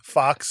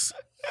Fox.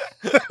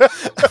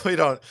 We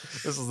don't.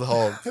 This is the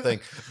whole thing.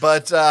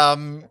 But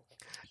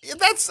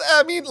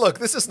look,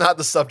 this is not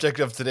the subject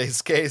of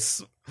today's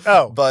case.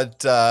 Oh.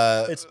 But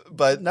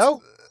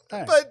no?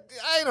 Right. But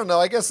I don't know.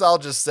 I guess I'll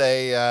just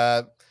say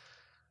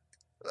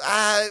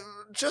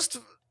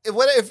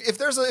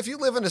if you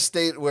live in a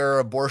state where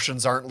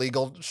abortions aren't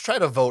legal, just try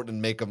to vote and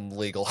make them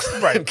legal.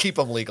 Right. And keep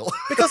them legal.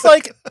 Because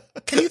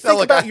can you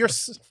think about your...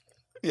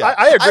 Yeah,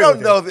 I agree.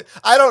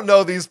 I don't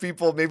know these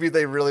people. Maybe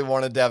they really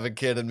wanted to have a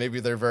kid, and maybe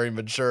they're very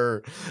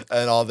mature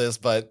and all this.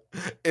 But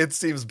it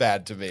seems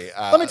bad to me.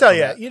 Let me tell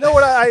you. You know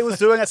what I was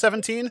doing at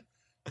 17?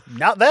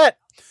 Not that.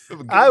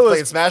 I was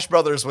playing Smash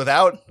Brothers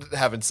without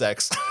having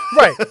sex.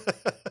 Right.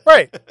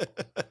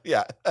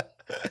 Yeah.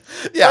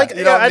 Yeah.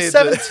 At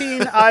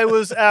 17, I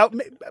was out,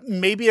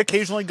 maybe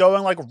occasionally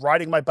going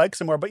riding my bike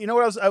somewhere. But you know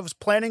what? I was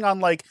planning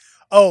on I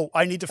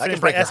need to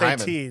finish my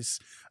SATs.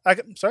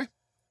 Sorry.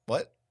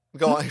 What?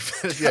 Go on. Yeah,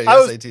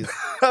 SATs.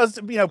 I was,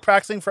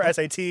 practicing for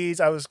SATs.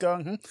 I was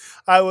going.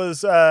 I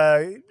was,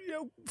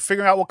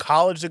 figuring out what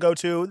college to go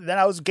to. Then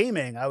I was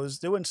gaming. I was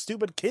doing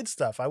stupid kid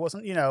stuff. I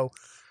wasn't,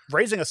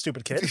 raising a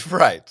stupid kid.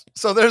 Right.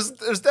 So there's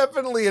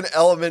definitely an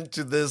element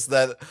to this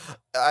that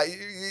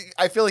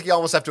I feel like you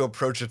almost have to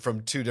approach it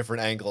from two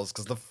different angles,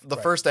 because the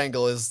first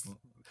angle is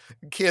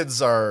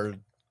kids are.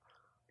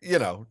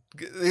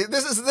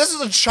 This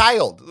is a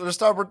child.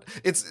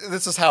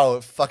 This is how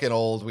fucking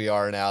old we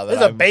are now.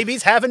 There's a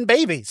babies having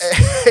babies.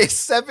 A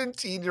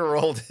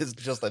 17-year-old is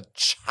just a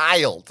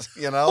child,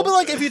 Well,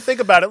 but if you think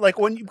about it,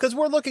 because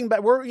we're looking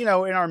back, we're in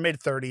our mid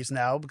 30s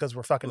now because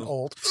we're fucking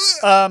old.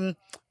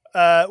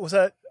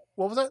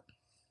 What was that?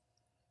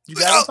 You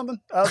got on something?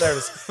 Oh, there it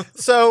is.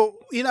 So,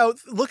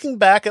 looking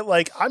back at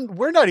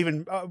we're not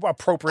even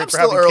appropriate for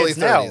having kids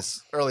now.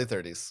 Early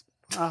 30s.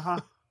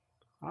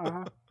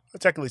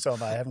 Technically so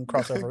am I. I haven't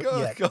crossed over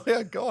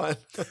yet. Go on.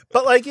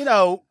 But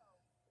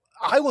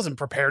I wasn't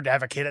prepared to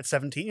have a kid at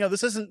 17.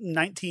 This isn't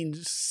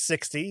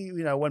 1960,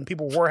 when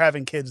people were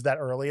having kids that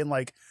early, and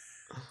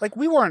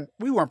we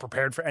weren't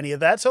prepared for any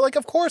of that. So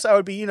of course I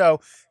would be,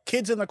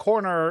 kids in the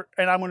corner,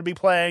 and I'm going to be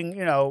playing,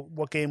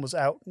 what game was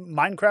out?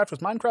 Minecraft. Was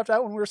Minecraft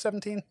out when we were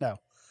 17? No.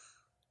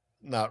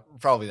 No,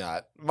 probably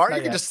not.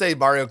 You can just say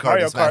Mario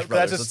Kart and Smash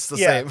Brothers. It's the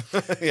same.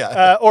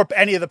 Yeah. Or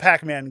any of the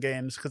Pac-Man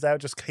games, because that would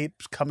just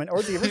keep coming.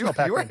 Or the original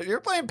Pac-Man. You were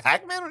playing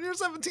Pac-Man when you were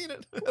 17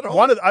 at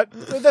home?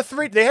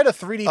 They had a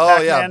 3D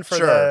Pac-Man for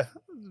the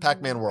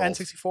Pac-Man World.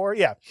 N64.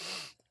 Yeah.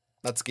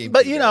 That's GameCube.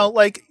 But,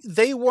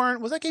 they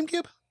weren't... Was that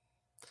GameCube?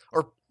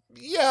 Or,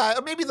 yeah,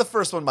 maybe the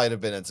first one might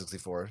have been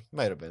N64.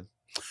 Might have been.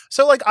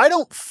 So, I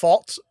don't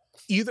fault...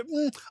 I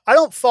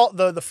don't fault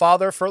the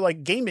father for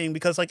gaming,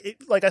 because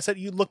like I said,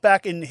 you look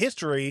back in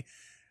history,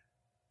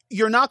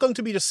 you're not going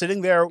to be just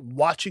sitting there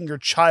watching your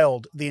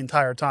child the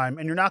entire time,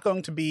 and you're not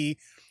going to be,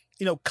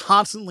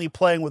 constantly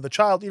playing with the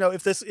child.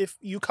 If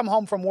you come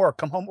home from work,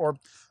 or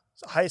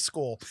high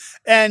school,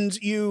 and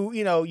he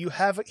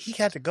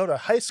had to go to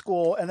high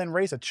school and then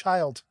raise a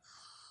child.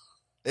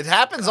 It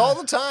happens all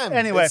the time.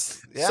 Anyway,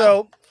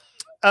 so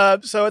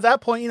at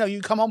that point,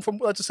 you come home from,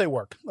 let's just say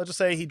work. Let's just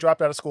say he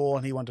dropped out of school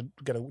and he wanted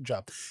to get a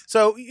job.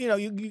 So,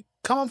 you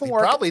come home from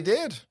work. Probably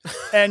did.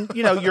 And,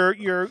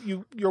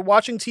 you're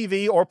watching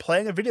TV or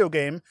playing a video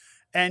game,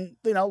 and,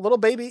 little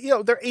baby,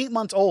 they're 8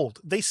 months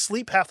old. They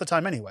sleep half the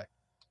time anyway.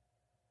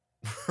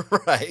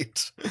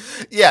 Right.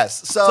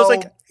 Yes. So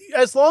it's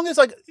as long as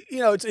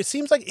it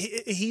seems like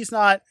he's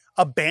not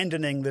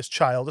abandoning this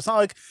child. It's not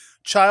like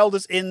child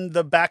is in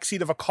the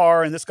backseat of a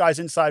car and this guy's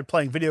inside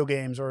playing video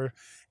games, or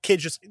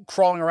kids just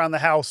crawling around the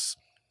house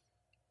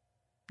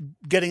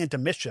getting into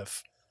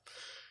mischief.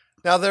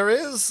 Now there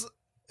is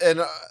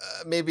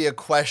maybe a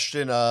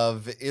question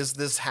of, is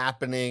this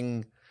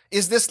happening?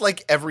 Is this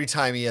every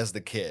time he has the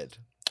kid?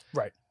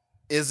 Right.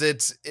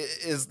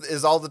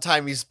 is all the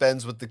time he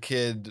spends with the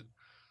kid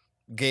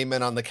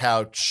gaming on the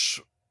couch,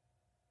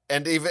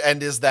 and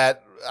is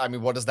that, I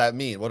mean, what does that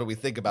mean? What do we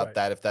think about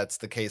that if that's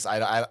the case?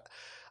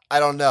 I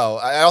don't know.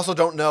 I also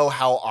don't know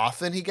how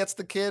often he gets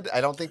the kid.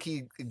 I don't think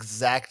he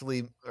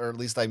exactly, or at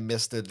least I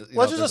missed it.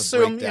 Let's just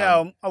assume,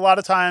 a lot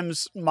of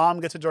times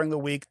mom gets it during the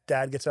week,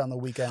 dad gets it on the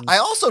weekend. I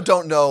also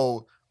don't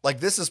know, like,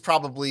 this is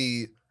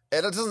probably,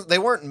 they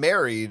weren't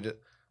married,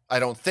 I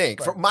don't think.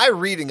 Right. From my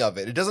reading of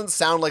it, it doesn't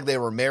sound like they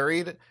were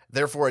married.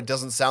 Therefore, it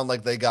doesn't sound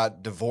like they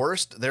got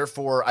divorced.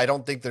 Therefore, I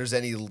don't think there's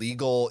any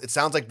legal, it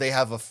sounds like they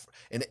have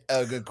an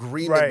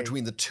agreement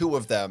between the two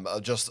of them,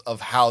 just of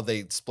how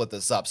they split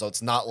this up. So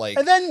it's not like.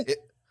 And then,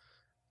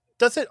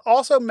 does it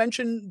also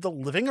mention the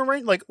living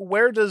arrangement? Like,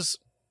 where does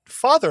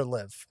father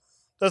live?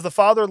 Does the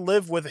father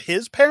live with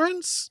his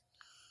parents?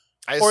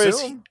 I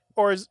assume.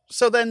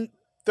 So then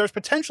there's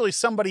potentially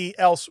somebody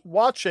else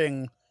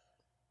watching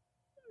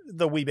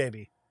the wee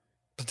baby.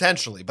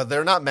 Potentially, but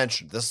they're not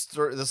mentioned. This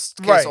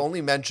case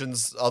only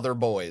mentions other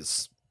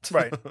boys.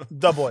 Right.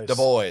 The boys. The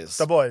boys.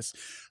 The boys.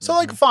 So,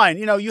 like, fine.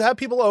 You have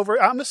people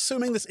over. I'm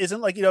assuming this isn't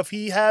like, if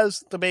he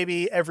has the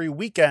baby every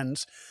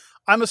weekend,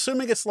 I'm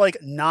assuming it's like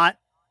not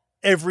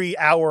every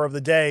hour of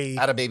the day.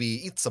 Had a baby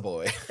eats a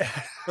boy.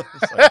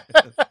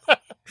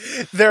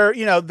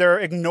 They're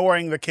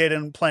ignoring the kid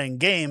and playing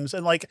games.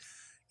 And, like,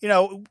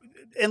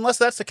 unless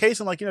that's the case,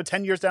 and, like,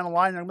 10 years down the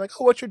line, I'm like,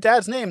 oh, what's your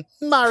dad's name?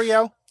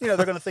 Mario. They're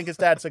going to think his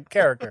dad's a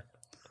character.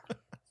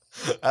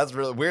 That's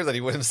really weird that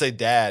he wouldn't say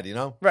dad,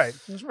 Right.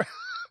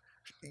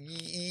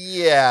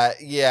 Yeah.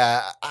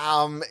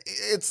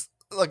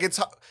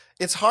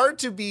 It's hard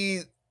to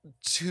be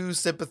too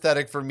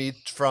sympathetic for me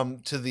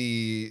to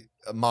the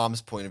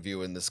mom's point of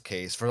view in this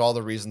case for all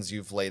the reasons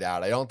you've laid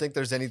out. I don't think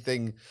there's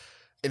anything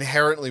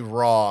inherently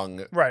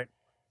wrong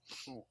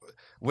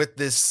with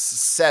this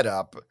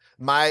setup.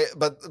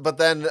 But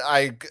then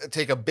I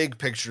take a big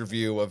picture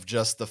view of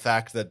just the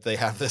fact that they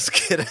have this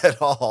kid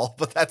at all.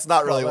 But that's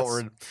not really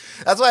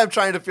that's why I'm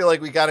trying to feel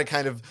like we got to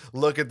kind of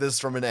look at this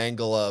from an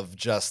angle of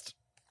just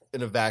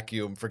in a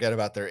vacuum, forget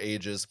about their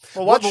ages.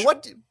 Well,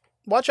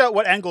 watch out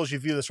what angles you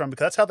view this from,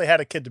 because that's how they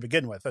had a kid to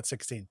begin with at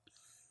 16.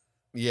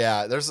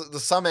 Yeah,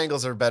 there's some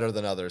angles are better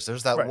than others.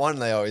 There's that one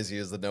they always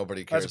use that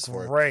nobody cares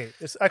for. Great.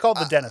 I call it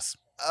the dentist.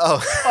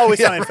 Always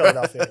sunny in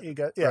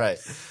Philadelphia. Right.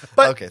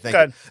 But, okay, thank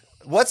you.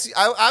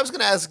 I was going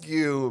to ask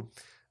you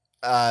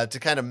to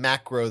kind of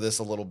macro this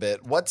a little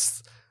bit.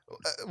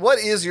 What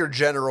is your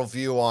general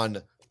view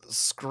on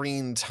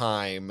screen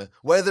time?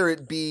 Whether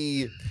it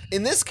be,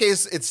 in this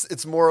case,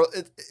 it's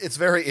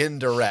very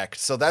indirect.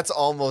 So that's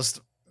almost,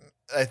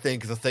 I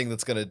think, the thing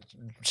that's going to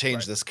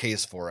change this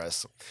case for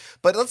us.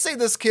 But let's say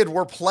this kid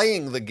were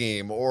playing the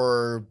game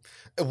or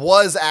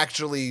was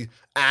actually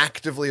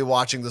actively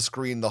watching the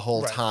screen the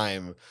whole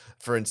time,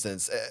 for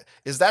instance.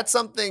 Is that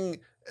something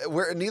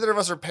where neither of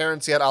us are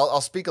parents yet? I'll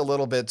speak a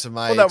little bit to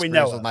my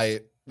experience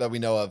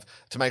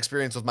to my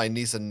experience with my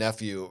niece and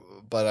nephew,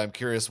 but I'm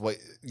curious what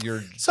your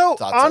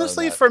thoughts are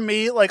honestly, on that. for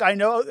me, like, I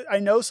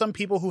know some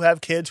people who have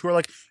kids who are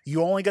like,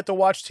 you only get to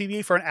watch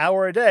TV for an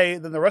hour a day,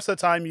 then the rest of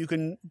the time you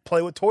can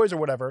play with toys or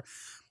whatever.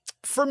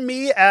 For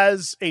me,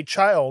 as a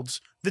child,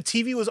 the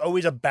TV was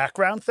always a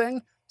background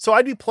thing. So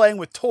I'd be playing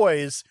with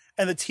toys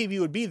and the TV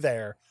would be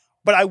there,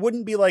 but I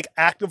wouldn't be like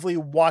actively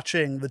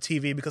watching the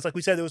TV because, like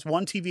we said, there was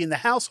one TV in the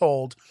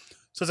household.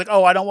 So it's like,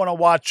 oh, I don't want to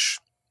watch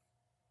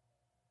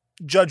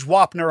Judge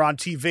Wapner on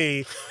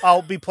TV.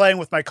 I'll be playing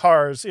with my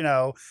cars,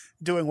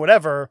 doing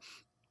whatever.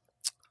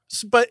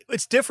 But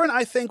it's different,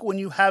 I think, when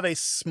you have a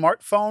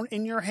smartphone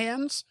in your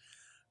hands,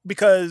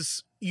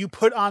 because you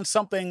put on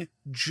something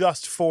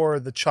just for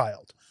the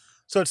child.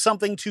 So it's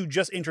something to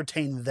just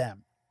entertain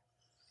them.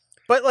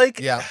 But, like,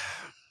 yeah,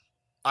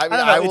 I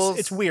don't know.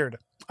 It's weird.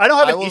 I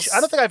don't have an issue.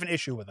 I don't think I have an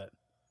issue with it.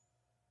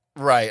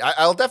 Right.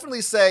 I'll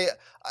definitely say,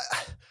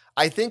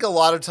 I think a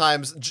lot of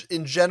times,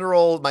 in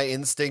general, my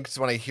instincts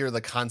when I hear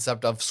the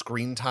concept of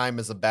screen time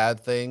is a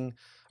bad thing,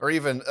 or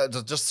even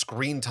just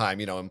screen time,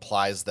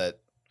 implies that,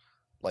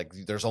 like,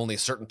 there's only a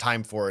certain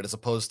time for it, as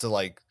opposed to,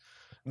 like,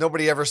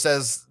 nobody ever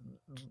says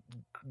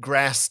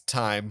grass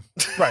time.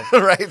 Right.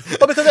 Right.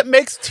 Well, because it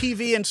makes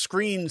TV and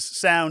screens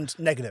sound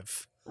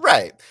negative.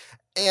 Right.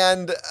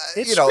 And,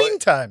 it's screen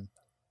time.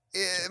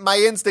 My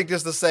instinct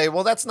is to say,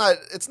 well, it's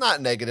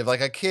not negative.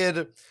 Like, a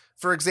kid,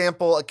 for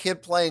example, a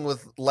kid playing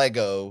with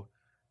Lego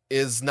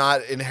is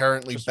not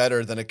inherently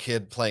better than a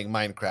kid playing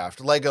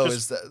Minecraft. Lego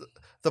is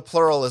the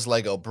plural is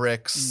Lego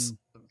bricks.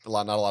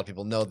 Not a lot of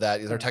people know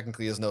that. There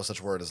technically is no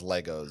such word as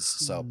Legos.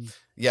 So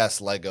yes,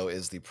 Lego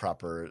is the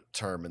proper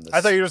term in this.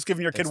 I thought you were just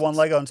giving your kid one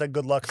Lego and said,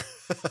 good luck.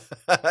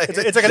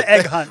 It's like an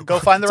egg hunt. Go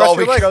find the rest of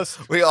your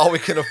Legos. All we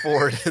can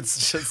afford.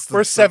 It's just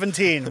we're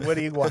 17. What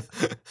do you want?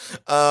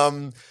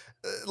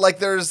 Like,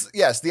 there's,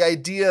 yes, the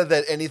idea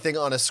that anything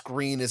on a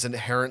screen is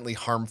inherently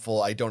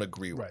harmful, I don't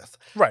agree with.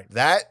 Right.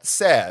 That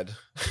said,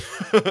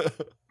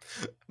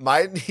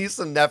 my niece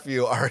and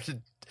nephew are,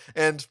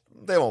 and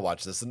they won't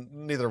watch this, and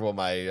neither will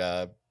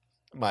my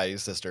my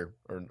sister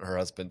or her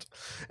husband.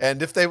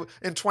 And if they,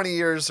 in 20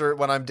 years or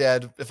when I'm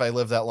dead, if I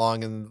live that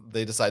long and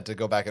they decide to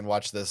go back and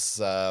watch this,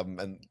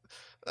 and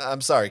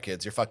I'm sorry,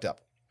 kids, you're fucked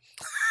up.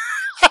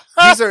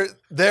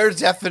 They're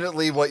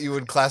definitely what you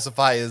would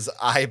classify as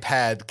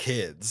iPad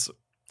kids.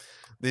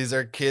 These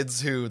are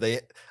kids who maybe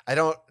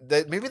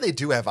they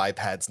do have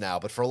iPads now,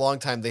 but for a long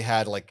time they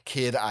had like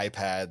kid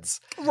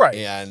iPads. Right.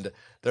 And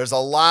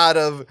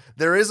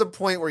there is a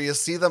point where you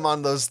see them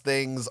on those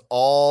things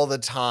all the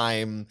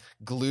time,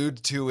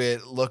 glued to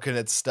it, looking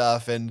at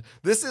stuff. And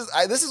this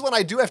is when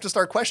I do have to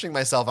start questioning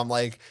myself. I'm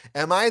like,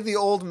 am I the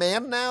old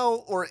man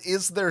now, or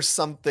is there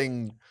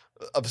something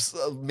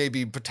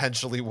maybe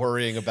potentially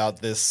worrying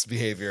about this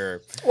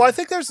behavior? Well, I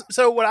think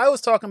so what I was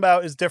talking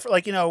about is different.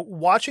 Like,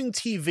 watching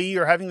TV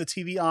or having the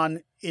TV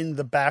on in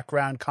the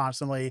background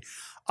constantly,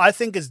 I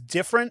think is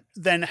different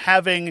than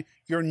having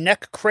your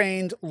neck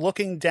craned,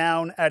 looking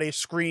down at a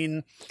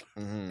screen,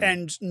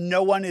 and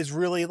no one is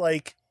really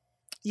like,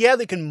 yeah,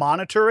 they can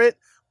monitor it,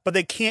 but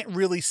they can't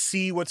really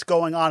see what's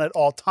going on at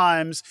all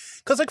times.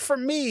 Because, like, for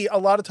me, a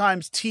lot of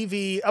times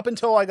TV, up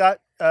until I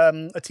got a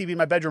TV in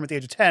my bedroom at the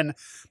age of 10,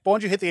 but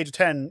once you hit the age of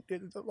 10,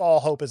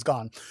 all hope is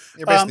gone.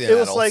 You're basically an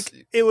adult.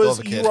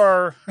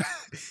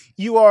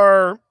 You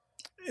are,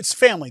 it's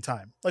family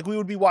time. Like, we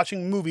would be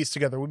watching movies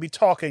together. We'd be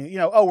talking,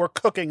 we're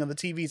cooking and the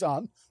TV's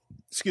on.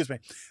 Excuse me.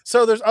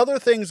 So there's other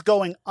things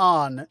going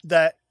on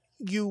that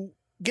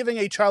giving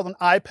a child an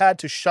iPad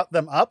to shut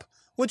them up,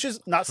 which is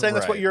not saying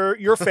that's what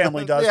your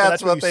family does. Yeah, but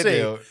that's what they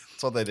do.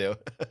 That's what they do.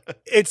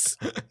 It's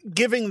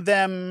giving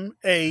them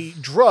a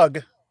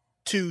drug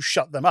to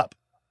shut them up.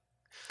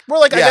 We're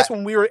like, I guess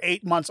when we were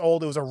 8 months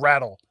old, it was a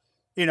rattle.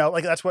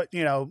 Like that's what,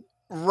 Right.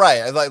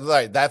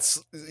 Right.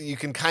 That's, you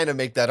can kind of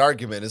make that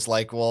argument. It's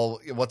like, well,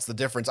 what's the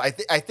difference? I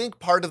think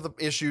part of the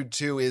issue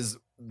too is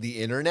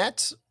the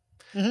internet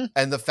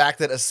and the fact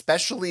that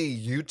especially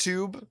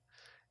YouTube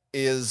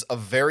is a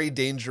very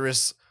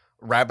dangerous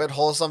rabbit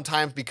hole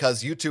sometimes,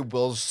 because YouTube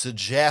will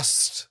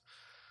suggest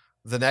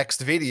the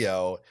next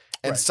video.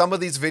 And some of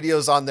these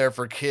videos on there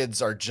for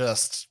kids are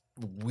just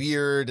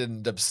weird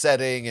and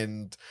upsetting,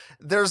 and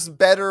there's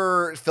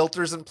better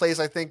filters in place,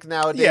 I think,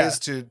 nowadays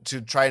to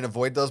try and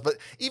avoid those. But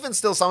even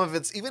still, some of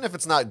it's, even if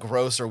it's not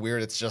gross or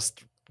weird, it's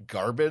just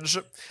garbage.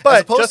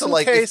 But just in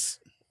case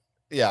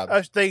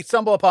they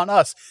stumble upon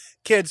us,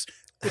 kids,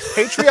 it's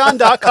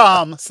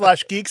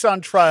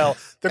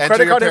patreon.com/geeksontrial. The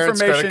credit card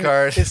information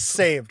is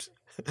saved.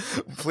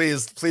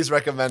 Please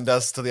recommend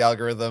us to the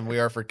algorithm. We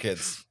are for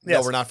kids. Yes.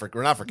 No, we're not for kids.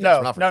 No,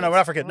 we're not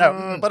for kids.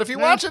 No. But if you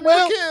watch it,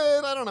 well,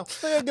 kid, I don't know.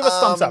 Give us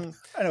thumbs up.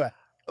 Anyway.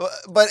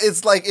 But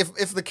it's like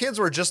if the kids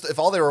were if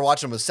all they were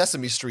watching was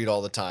Sesame Street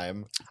all the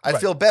time, I'd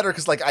feel better,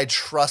 because like I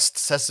trust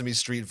Sesame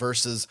Street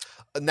versus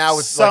now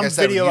it's some like I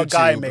said, video YouTube, a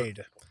guy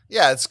made.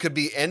 Yeah, it could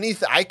be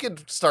anything. I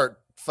could start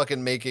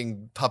fucking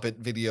making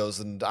puppet videos,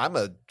 and I'm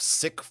a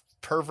sick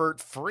pervert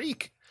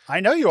freak. I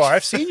know you are.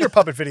 I've seen your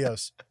puppet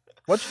videos.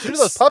 What you do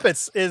to those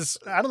puppets is,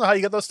 I don't know how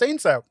you get those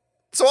stains out.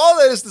 So all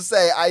that is to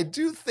say, I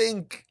do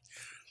think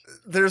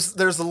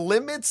there's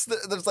limits.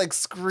 There's like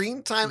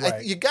screen time.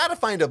 Right. You got to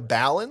find a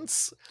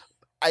balance.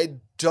 I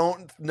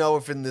don't know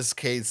if in this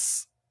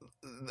case,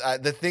 I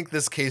think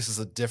this case is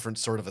a different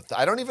sort of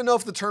I don't even know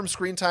if the term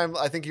screen time,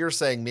 I think you're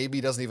saying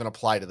maybe doesn't even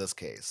apply to this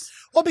case.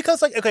 Well,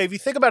 because like, okay, if you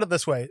think about it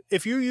this way,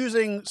 if you're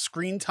using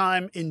screen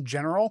time in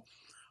general,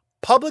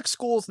 public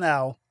schools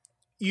now,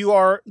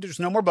 there's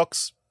no more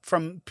books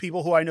from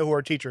people who I know who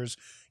are teachers.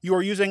 You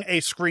are using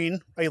a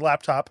screen, a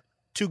laptop,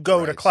 to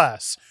go to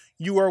class.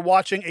 You are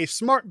watching a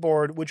smart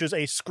board, which is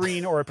a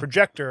screen or a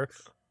projector.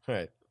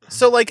 Right.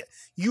 So like,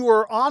 you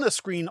are on a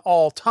screen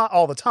all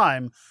the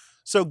time.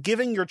 So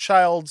giving your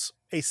child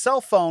a cell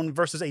phone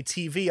versus a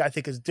TV, I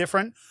think, is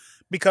different,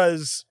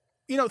 because,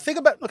 think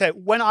about, okay,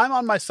 when I'm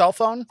on my cell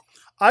phone,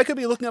 I could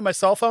be looking at my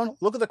cell phone,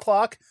 look at the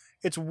clock,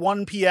 it's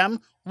 1 p.m.,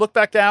 look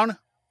back down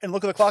and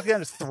look at the clock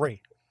again, it's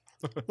 3.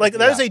 Like,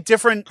 that is a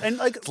different, and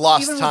like, it's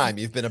lost time.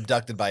 You've been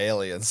abducted by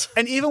aliens.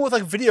 And even with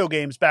like video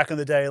games back in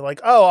the day,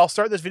 like, oh, I'll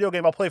start this video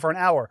game, I'll play for an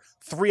hour.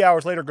 3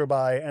 hours later go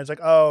by, and it's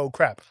like, oh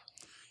crap.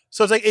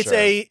 So it's like,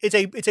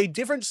 it's a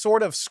different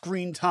sort of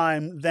screen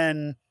time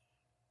than,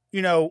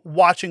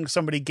 watching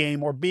somebody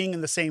game or being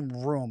in the same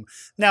room.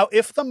 Now,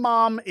 if the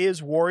mom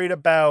is worried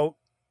about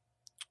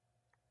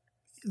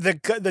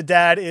the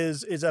dad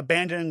is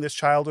abandoning this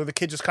child, or the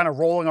kid just kind of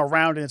rolling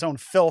around in his own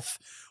filth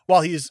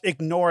while he's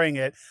ignoring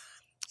it,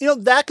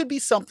 that could be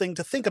something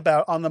to think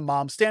about on the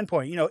mom's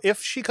standpoint.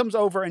 If she comes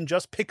over and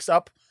just picks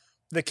up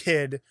the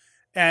kid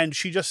and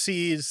she just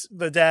sees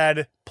the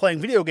dad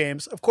playing video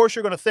games, of course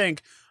you're going to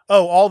think,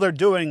 oh, all they're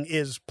doing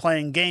is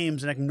playing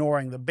games and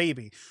ignoring the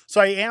baby.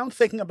 So I am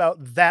thinking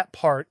about that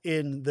part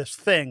in this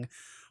thing,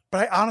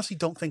 but I honestly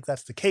don't think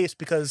that's the case,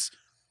 because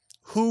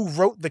who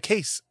wrote the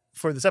case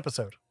for this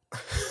episode?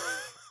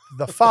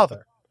 The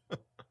father,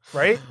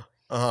 right?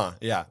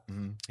 Yeah,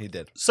 he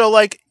did. So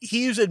like,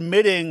 he's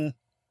admitting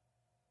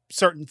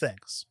certain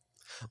things.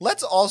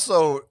 Let's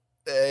also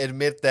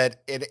admit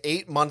that an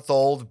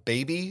 8-month-old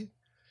baby,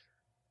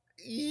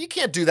 you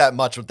can't do that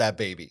much with that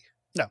baby.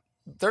 No.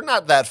 they're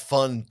not that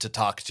fun to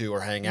talk to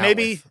or hang out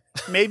Maybe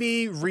with.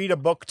 maybe read a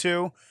book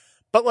too.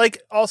 But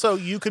like also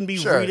you can be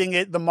Sure. reading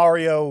it the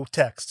Mario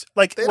text.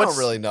 Like They don't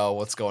really know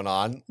what's going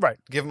on. Right.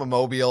 Give them a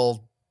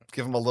mobile,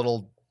 give them a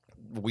little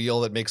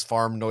wheel that makes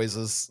farm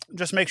noises.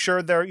 Just make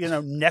sure their,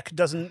 neck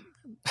doesn't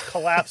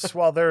collapse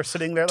while they're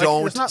sitting there. Like,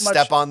 Don't there's not much,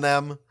 step on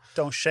them.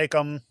 Don't shake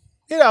them.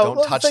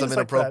 Don't touch them things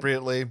like that.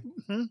 inappropriately.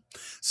 Mm-hmm.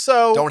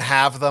 So Don't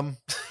have them.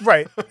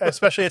 right,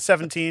 especially at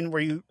 17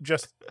 where you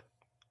just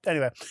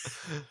anyway.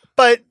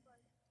 But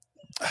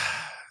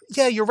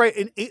yeah, you're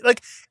right.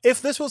 Like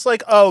if this was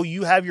like, oh,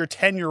 you have your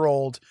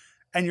 10-year-old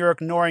and you're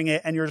ignoring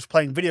it and you're just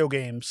playing video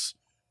games.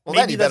 Well,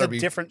 maybe then you that's better a be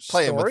different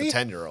playing story. with the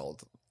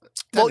 10-year-old.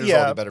 10 Well, years yeah.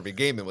 old, you better be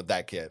gaming with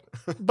that kid.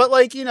 But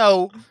like,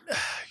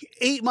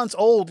 8 months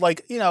old,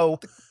 like, The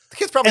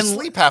kids probably And-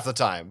 sleep half the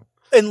time.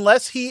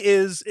 unless he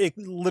is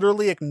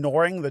literally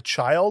ignoring the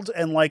child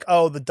and like,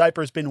 oh, the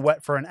diaper's been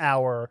wet for an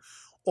hour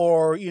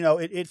or,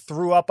 it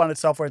threw up on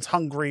itself or it's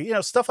hungry,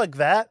 stuff like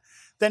that,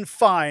 then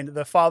fine.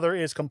 The father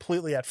is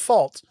completely at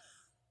fault.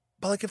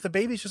 But like if the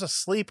baby's just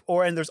asleep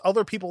and there's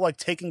other people like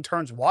taking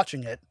turns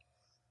watching it,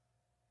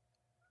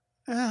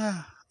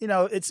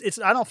 it's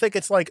I don't think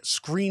it's like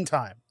screen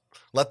time.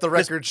 Let the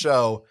record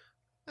show.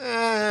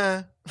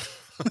 Our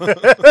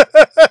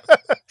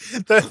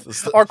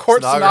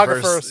court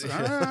stenographers.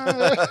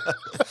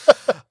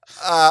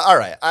 All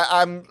right,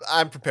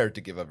 I'm prepared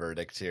to give a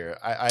verdict here.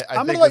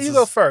 I'm going to let you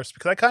go first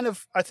because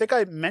I think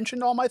I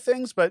mentioned all my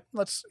things, but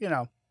let's,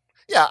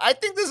 Yeah, I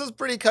think this is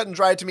pretty cut and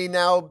dry to me.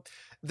 Now,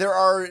 there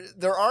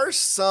are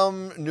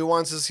some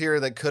nuances here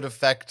that could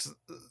affect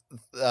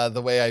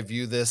the way I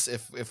view this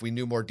if we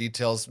knew more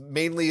details,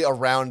 mainly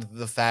around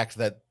the fact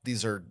that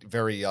these are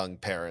very young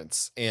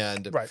parents.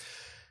 And right.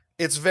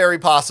 it's very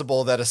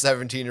possible that a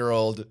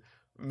 17-year-old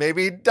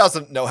maybe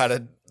doesn't know how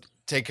to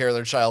take care of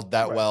their child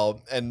that Right.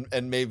 well, and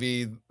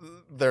maybe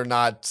they're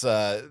not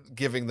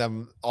giving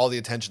them all the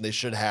attention they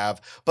should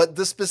have. But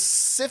the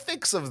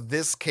specifics of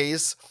this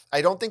case,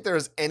 I don't think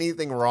there's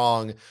anything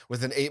wrong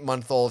with an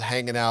 8-month-old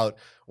hanging out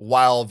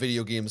while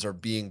video games are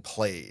being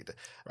played.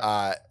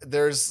 Right.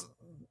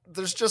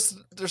 That's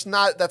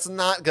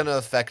not going to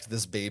affect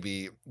this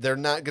baby. They're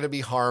not going to be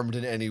harmed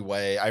in any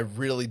way. I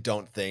really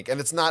don't think. And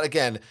it's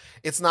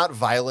not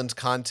violent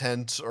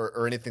content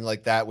or anything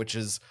like that, which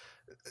is,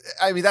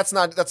 I mean, that's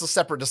a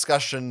separate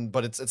discussion,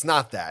 but it's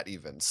not that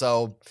even.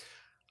 So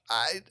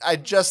I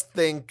just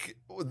think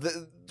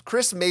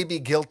Chris may be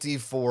guilty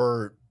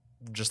for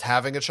just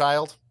having a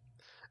child,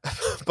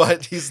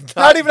 but he's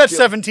not even at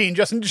 17,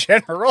 just in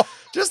general.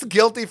 Just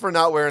guilty for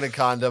not wearing a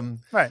condom.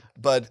 Right.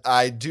 But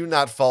I do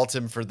not fault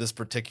him for this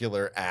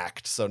particular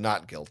act. So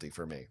not guilty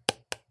for me.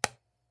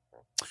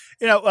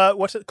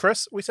 What's it?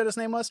 Chris, we said his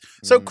name was.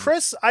 So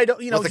Chris, I don't,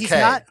 With a he's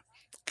K. not.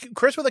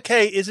 Chris with a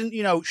K isn't,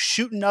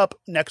 shooting up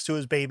next to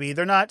his baby.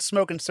 They're not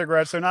smoking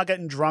cigarettes. They're not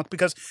getting drunk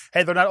because,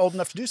 hey, they're not old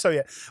enough to do so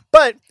yet.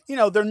 But,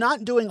 they're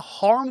not doing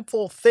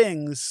harmful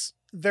things.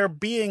 They're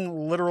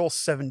being literal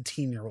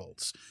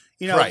 17-year-olds.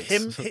 Right.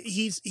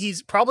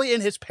 He's probably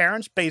in his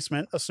parents'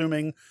 basement,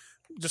 assuming,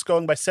 just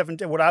going by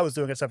 17, what I was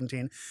doing at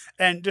 17,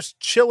 and just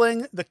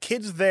chilling. The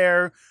kid's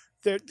there.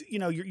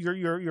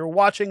 You're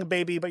watching a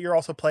baby, but you're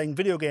also playing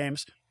video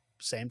games.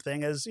 Same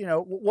thing as,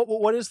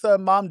 what is the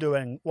mom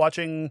doing?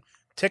 Watching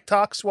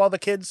TikToks while the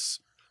kid's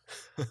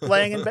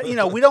laying in bed?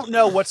 We don't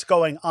know what's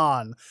going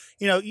on.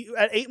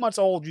 At 8 months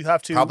old, you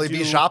have to probably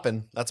be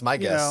shopping. That's my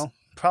guess.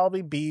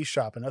 Probably be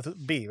shopping. That's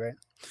B, right?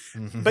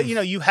 Mm-hmm. But,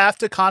 you have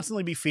to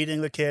constantly be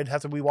feeding the kid,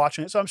 have to be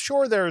watching it. So I'm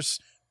sure there's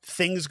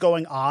things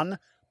going on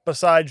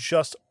besides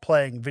just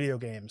playing video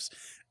games.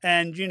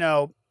 And,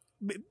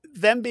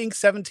 them being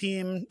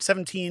 17,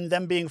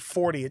 them being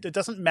 40, it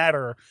doesn't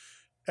matter.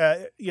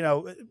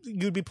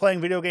 You'd be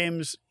playing video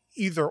games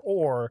either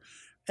or.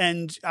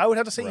 And I would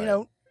have to say,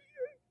 Right.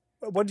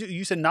 What did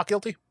you said? Not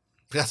guilty?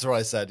 That's what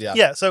I said. Yeah.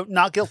 Yeah. So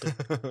not guilty.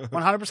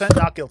 100%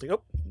 not guilty.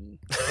 Oh,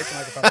 hit the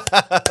microphone.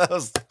 That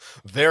was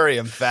very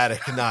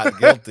emphatic, not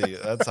guilty.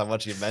 That's how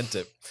much you meant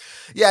it.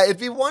 Yeah, it'd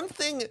be one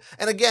thing.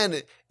 And again,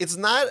 it's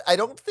not, I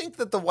don't think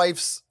that the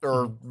wife's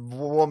or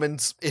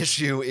woman's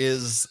issue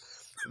is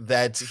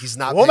that he's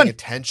not paying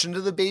attention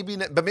to the baby,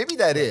 but maybe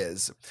that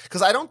is.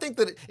 Because I don't think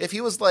that if he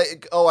was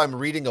like, oh, I'm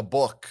reading a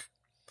book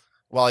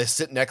while I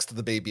sit next to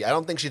the baby, I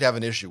don't think she'd have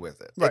an issue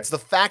with it. Right. It's the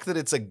fact that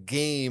it's a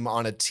game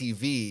on a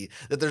TV,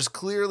 that there's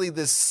clearly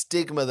this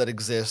stigma that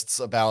exists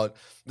about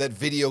that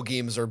video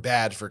games are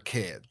bad for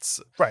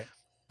kids. Right.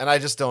 And I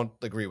just don't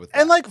agree with that.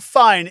 And like,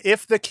 fine,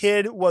 if the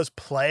kid was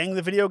playing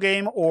the video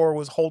game or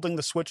was holding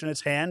the Switch in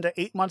his hand at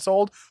 8 months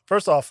old,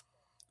 first off,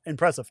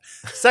 impressive.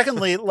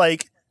 Secondly,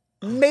 like,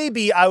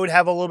 maybe I would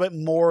have a little bit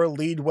more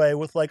leadway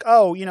with like,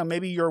 oh,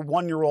 maybe your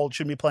 1-year-old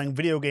shouldn't be playing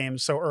video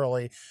games so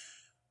early.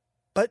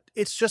 But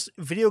it's just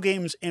video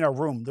games in a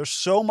room. There's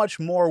so much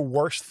more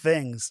worse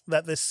things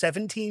that this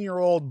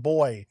 17-year-old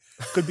boy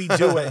could be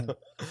doing.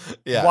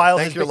 Yeah, while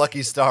thank your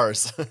lucky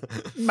stars.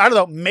 I don't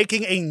know,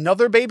 making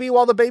another baby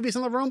while the baby's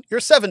in the room? You're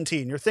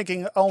 17. You're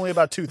thinking only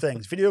about two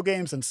things, video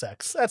games and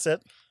sex. That's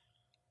it.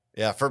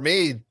 Yeah, for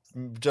me,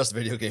 just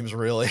video games,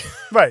 really.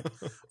 Right.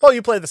 Well,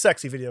 you play the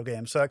sexy video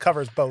game, so it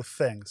covers both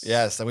things.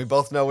 Yes, and we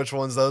both know which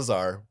ones those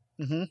are.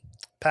 Mm-hmm.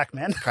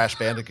 Pac-Man. Crash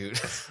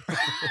Bandicoot.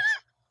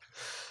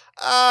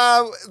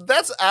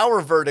 That's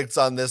our verdicts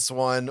on this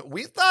one.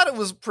 We thought it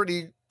was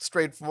pretty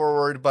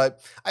straightforward,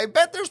 but I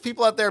bet there's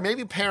people out there,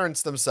 maybe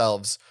parents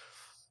themselves,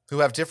 who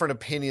have different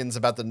opinions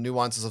about the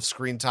nuances of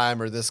screen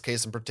time, or this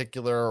case in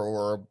particular,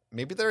 or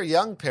maybe there are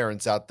young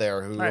parents out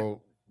there who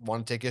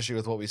want to take issue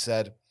with what we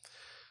said.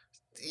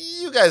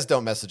 You guys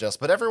don't message us,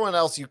 but everyone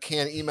else, you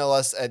can email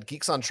us at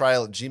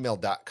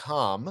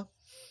geeksontrial@gmail.com.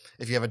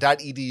 If you have a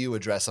 .edu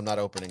address, I'm not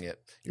opening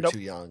it. You're too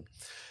young.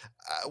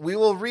 We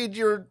will read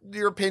your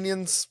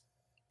opinions.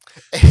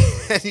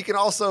 And you can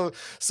also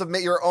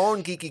submit your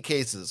own geeky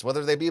cases,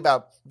 whether they be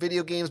about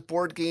video games,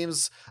 board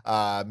games,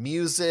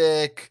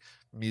 music,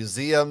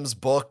 museums,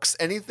 books,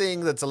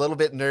 anything that's a little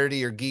bit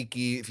nerdy or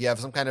geeky. If you have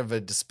some kind of a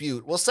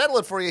dispute, we'll settle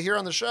it for you here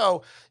on the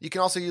show. You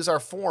can also use our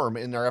form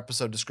in our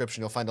episode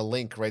description. You'll find a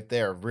link right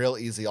there. Real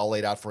easy, all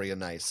laid out for you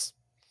nice.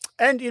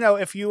 And,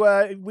 if you,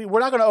 we're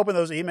not going to open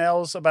those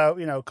emails about,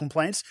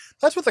 complaints.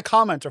 That's what the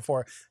comments are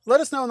for.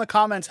 Let us know in the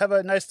comments. Have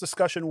a nice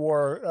discussion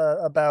war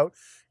about,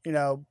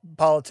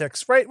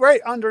 politics. Right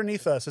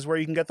underneath us is where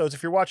you can get those.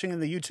 If you're watching in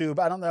the YouTube,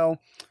 I don't know.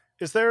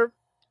 Is there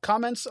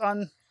comments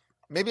on?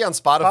 Maybe on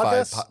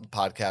Spotify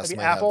podcasts.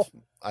 Maybe Apple.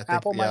 I think,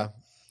 Apple yeah.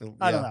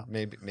 I don't know.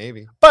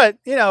 Maybe. But,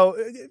 we have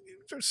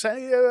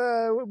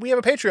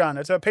a Patreon.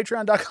 It's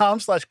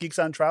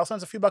patreon.com/geeksontrial.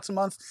 Sends a few bucks a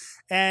month,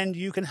 and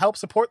you can help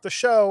support the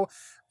show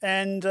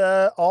and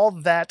all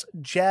that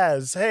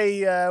jazz.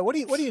 Hey, what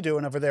are you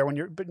doing over there when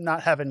you're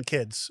not having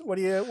kids? What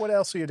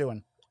else are you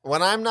doing?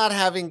 When I'm not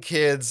having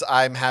kids,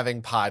 I'm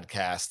having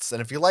podcasts.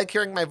 And if you like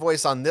hearing my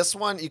voice on this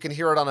one, you can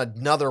hear it on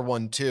another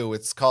one too.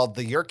 It's called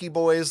The Yerky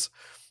Boys.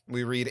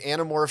 We read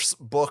Animorphs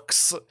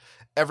books.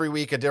 Every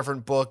week, a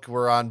different book.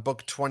 We're on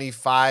book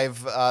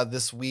 25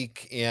 this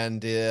week,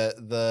 and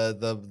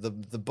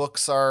the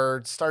books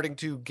are starting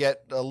to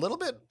get a little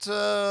bit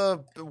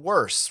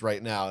worse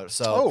right now.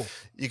 So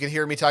you can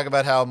hear me talk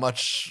about how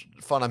much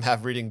fun I'm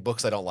having reading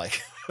books I don't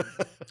like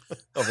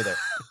over there.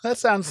 That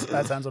sounds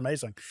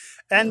amazing.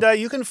 And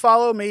you can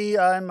follow me.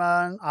 I'm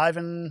on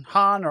Ivan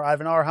Hahn or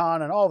Ivan R.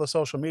 Hahn on all the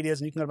social medias,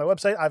 and you can go to my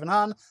website,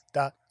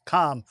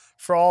 ivanhahn.com,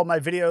 for all my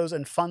videos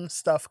and fun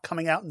stuff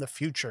coming out in the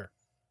future.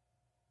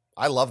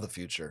 I love the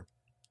future.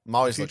 I'm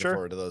always looking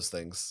forward to those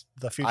things.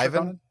 The future,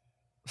 Ivan?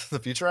 The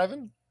future,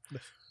 Ivan?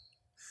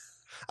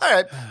 All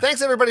right.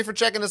 Thanks, everybody, for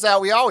checking us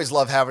out. We always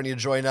love having you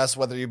join us,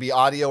 whether you be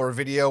audio or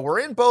video. We're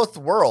in both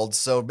worlds,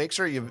 so make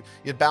sure you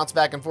bounce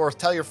back and forth.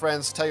 Tell your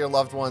friends, tell your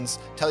loved ones,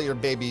 tell your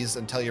babies,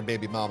 and tell your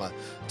baby mama.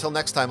 Until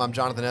next time, I'm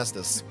Jonathan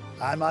Estes.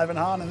 I'm Ivan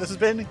Hahn, and this has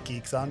been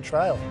Geeks on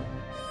Trial.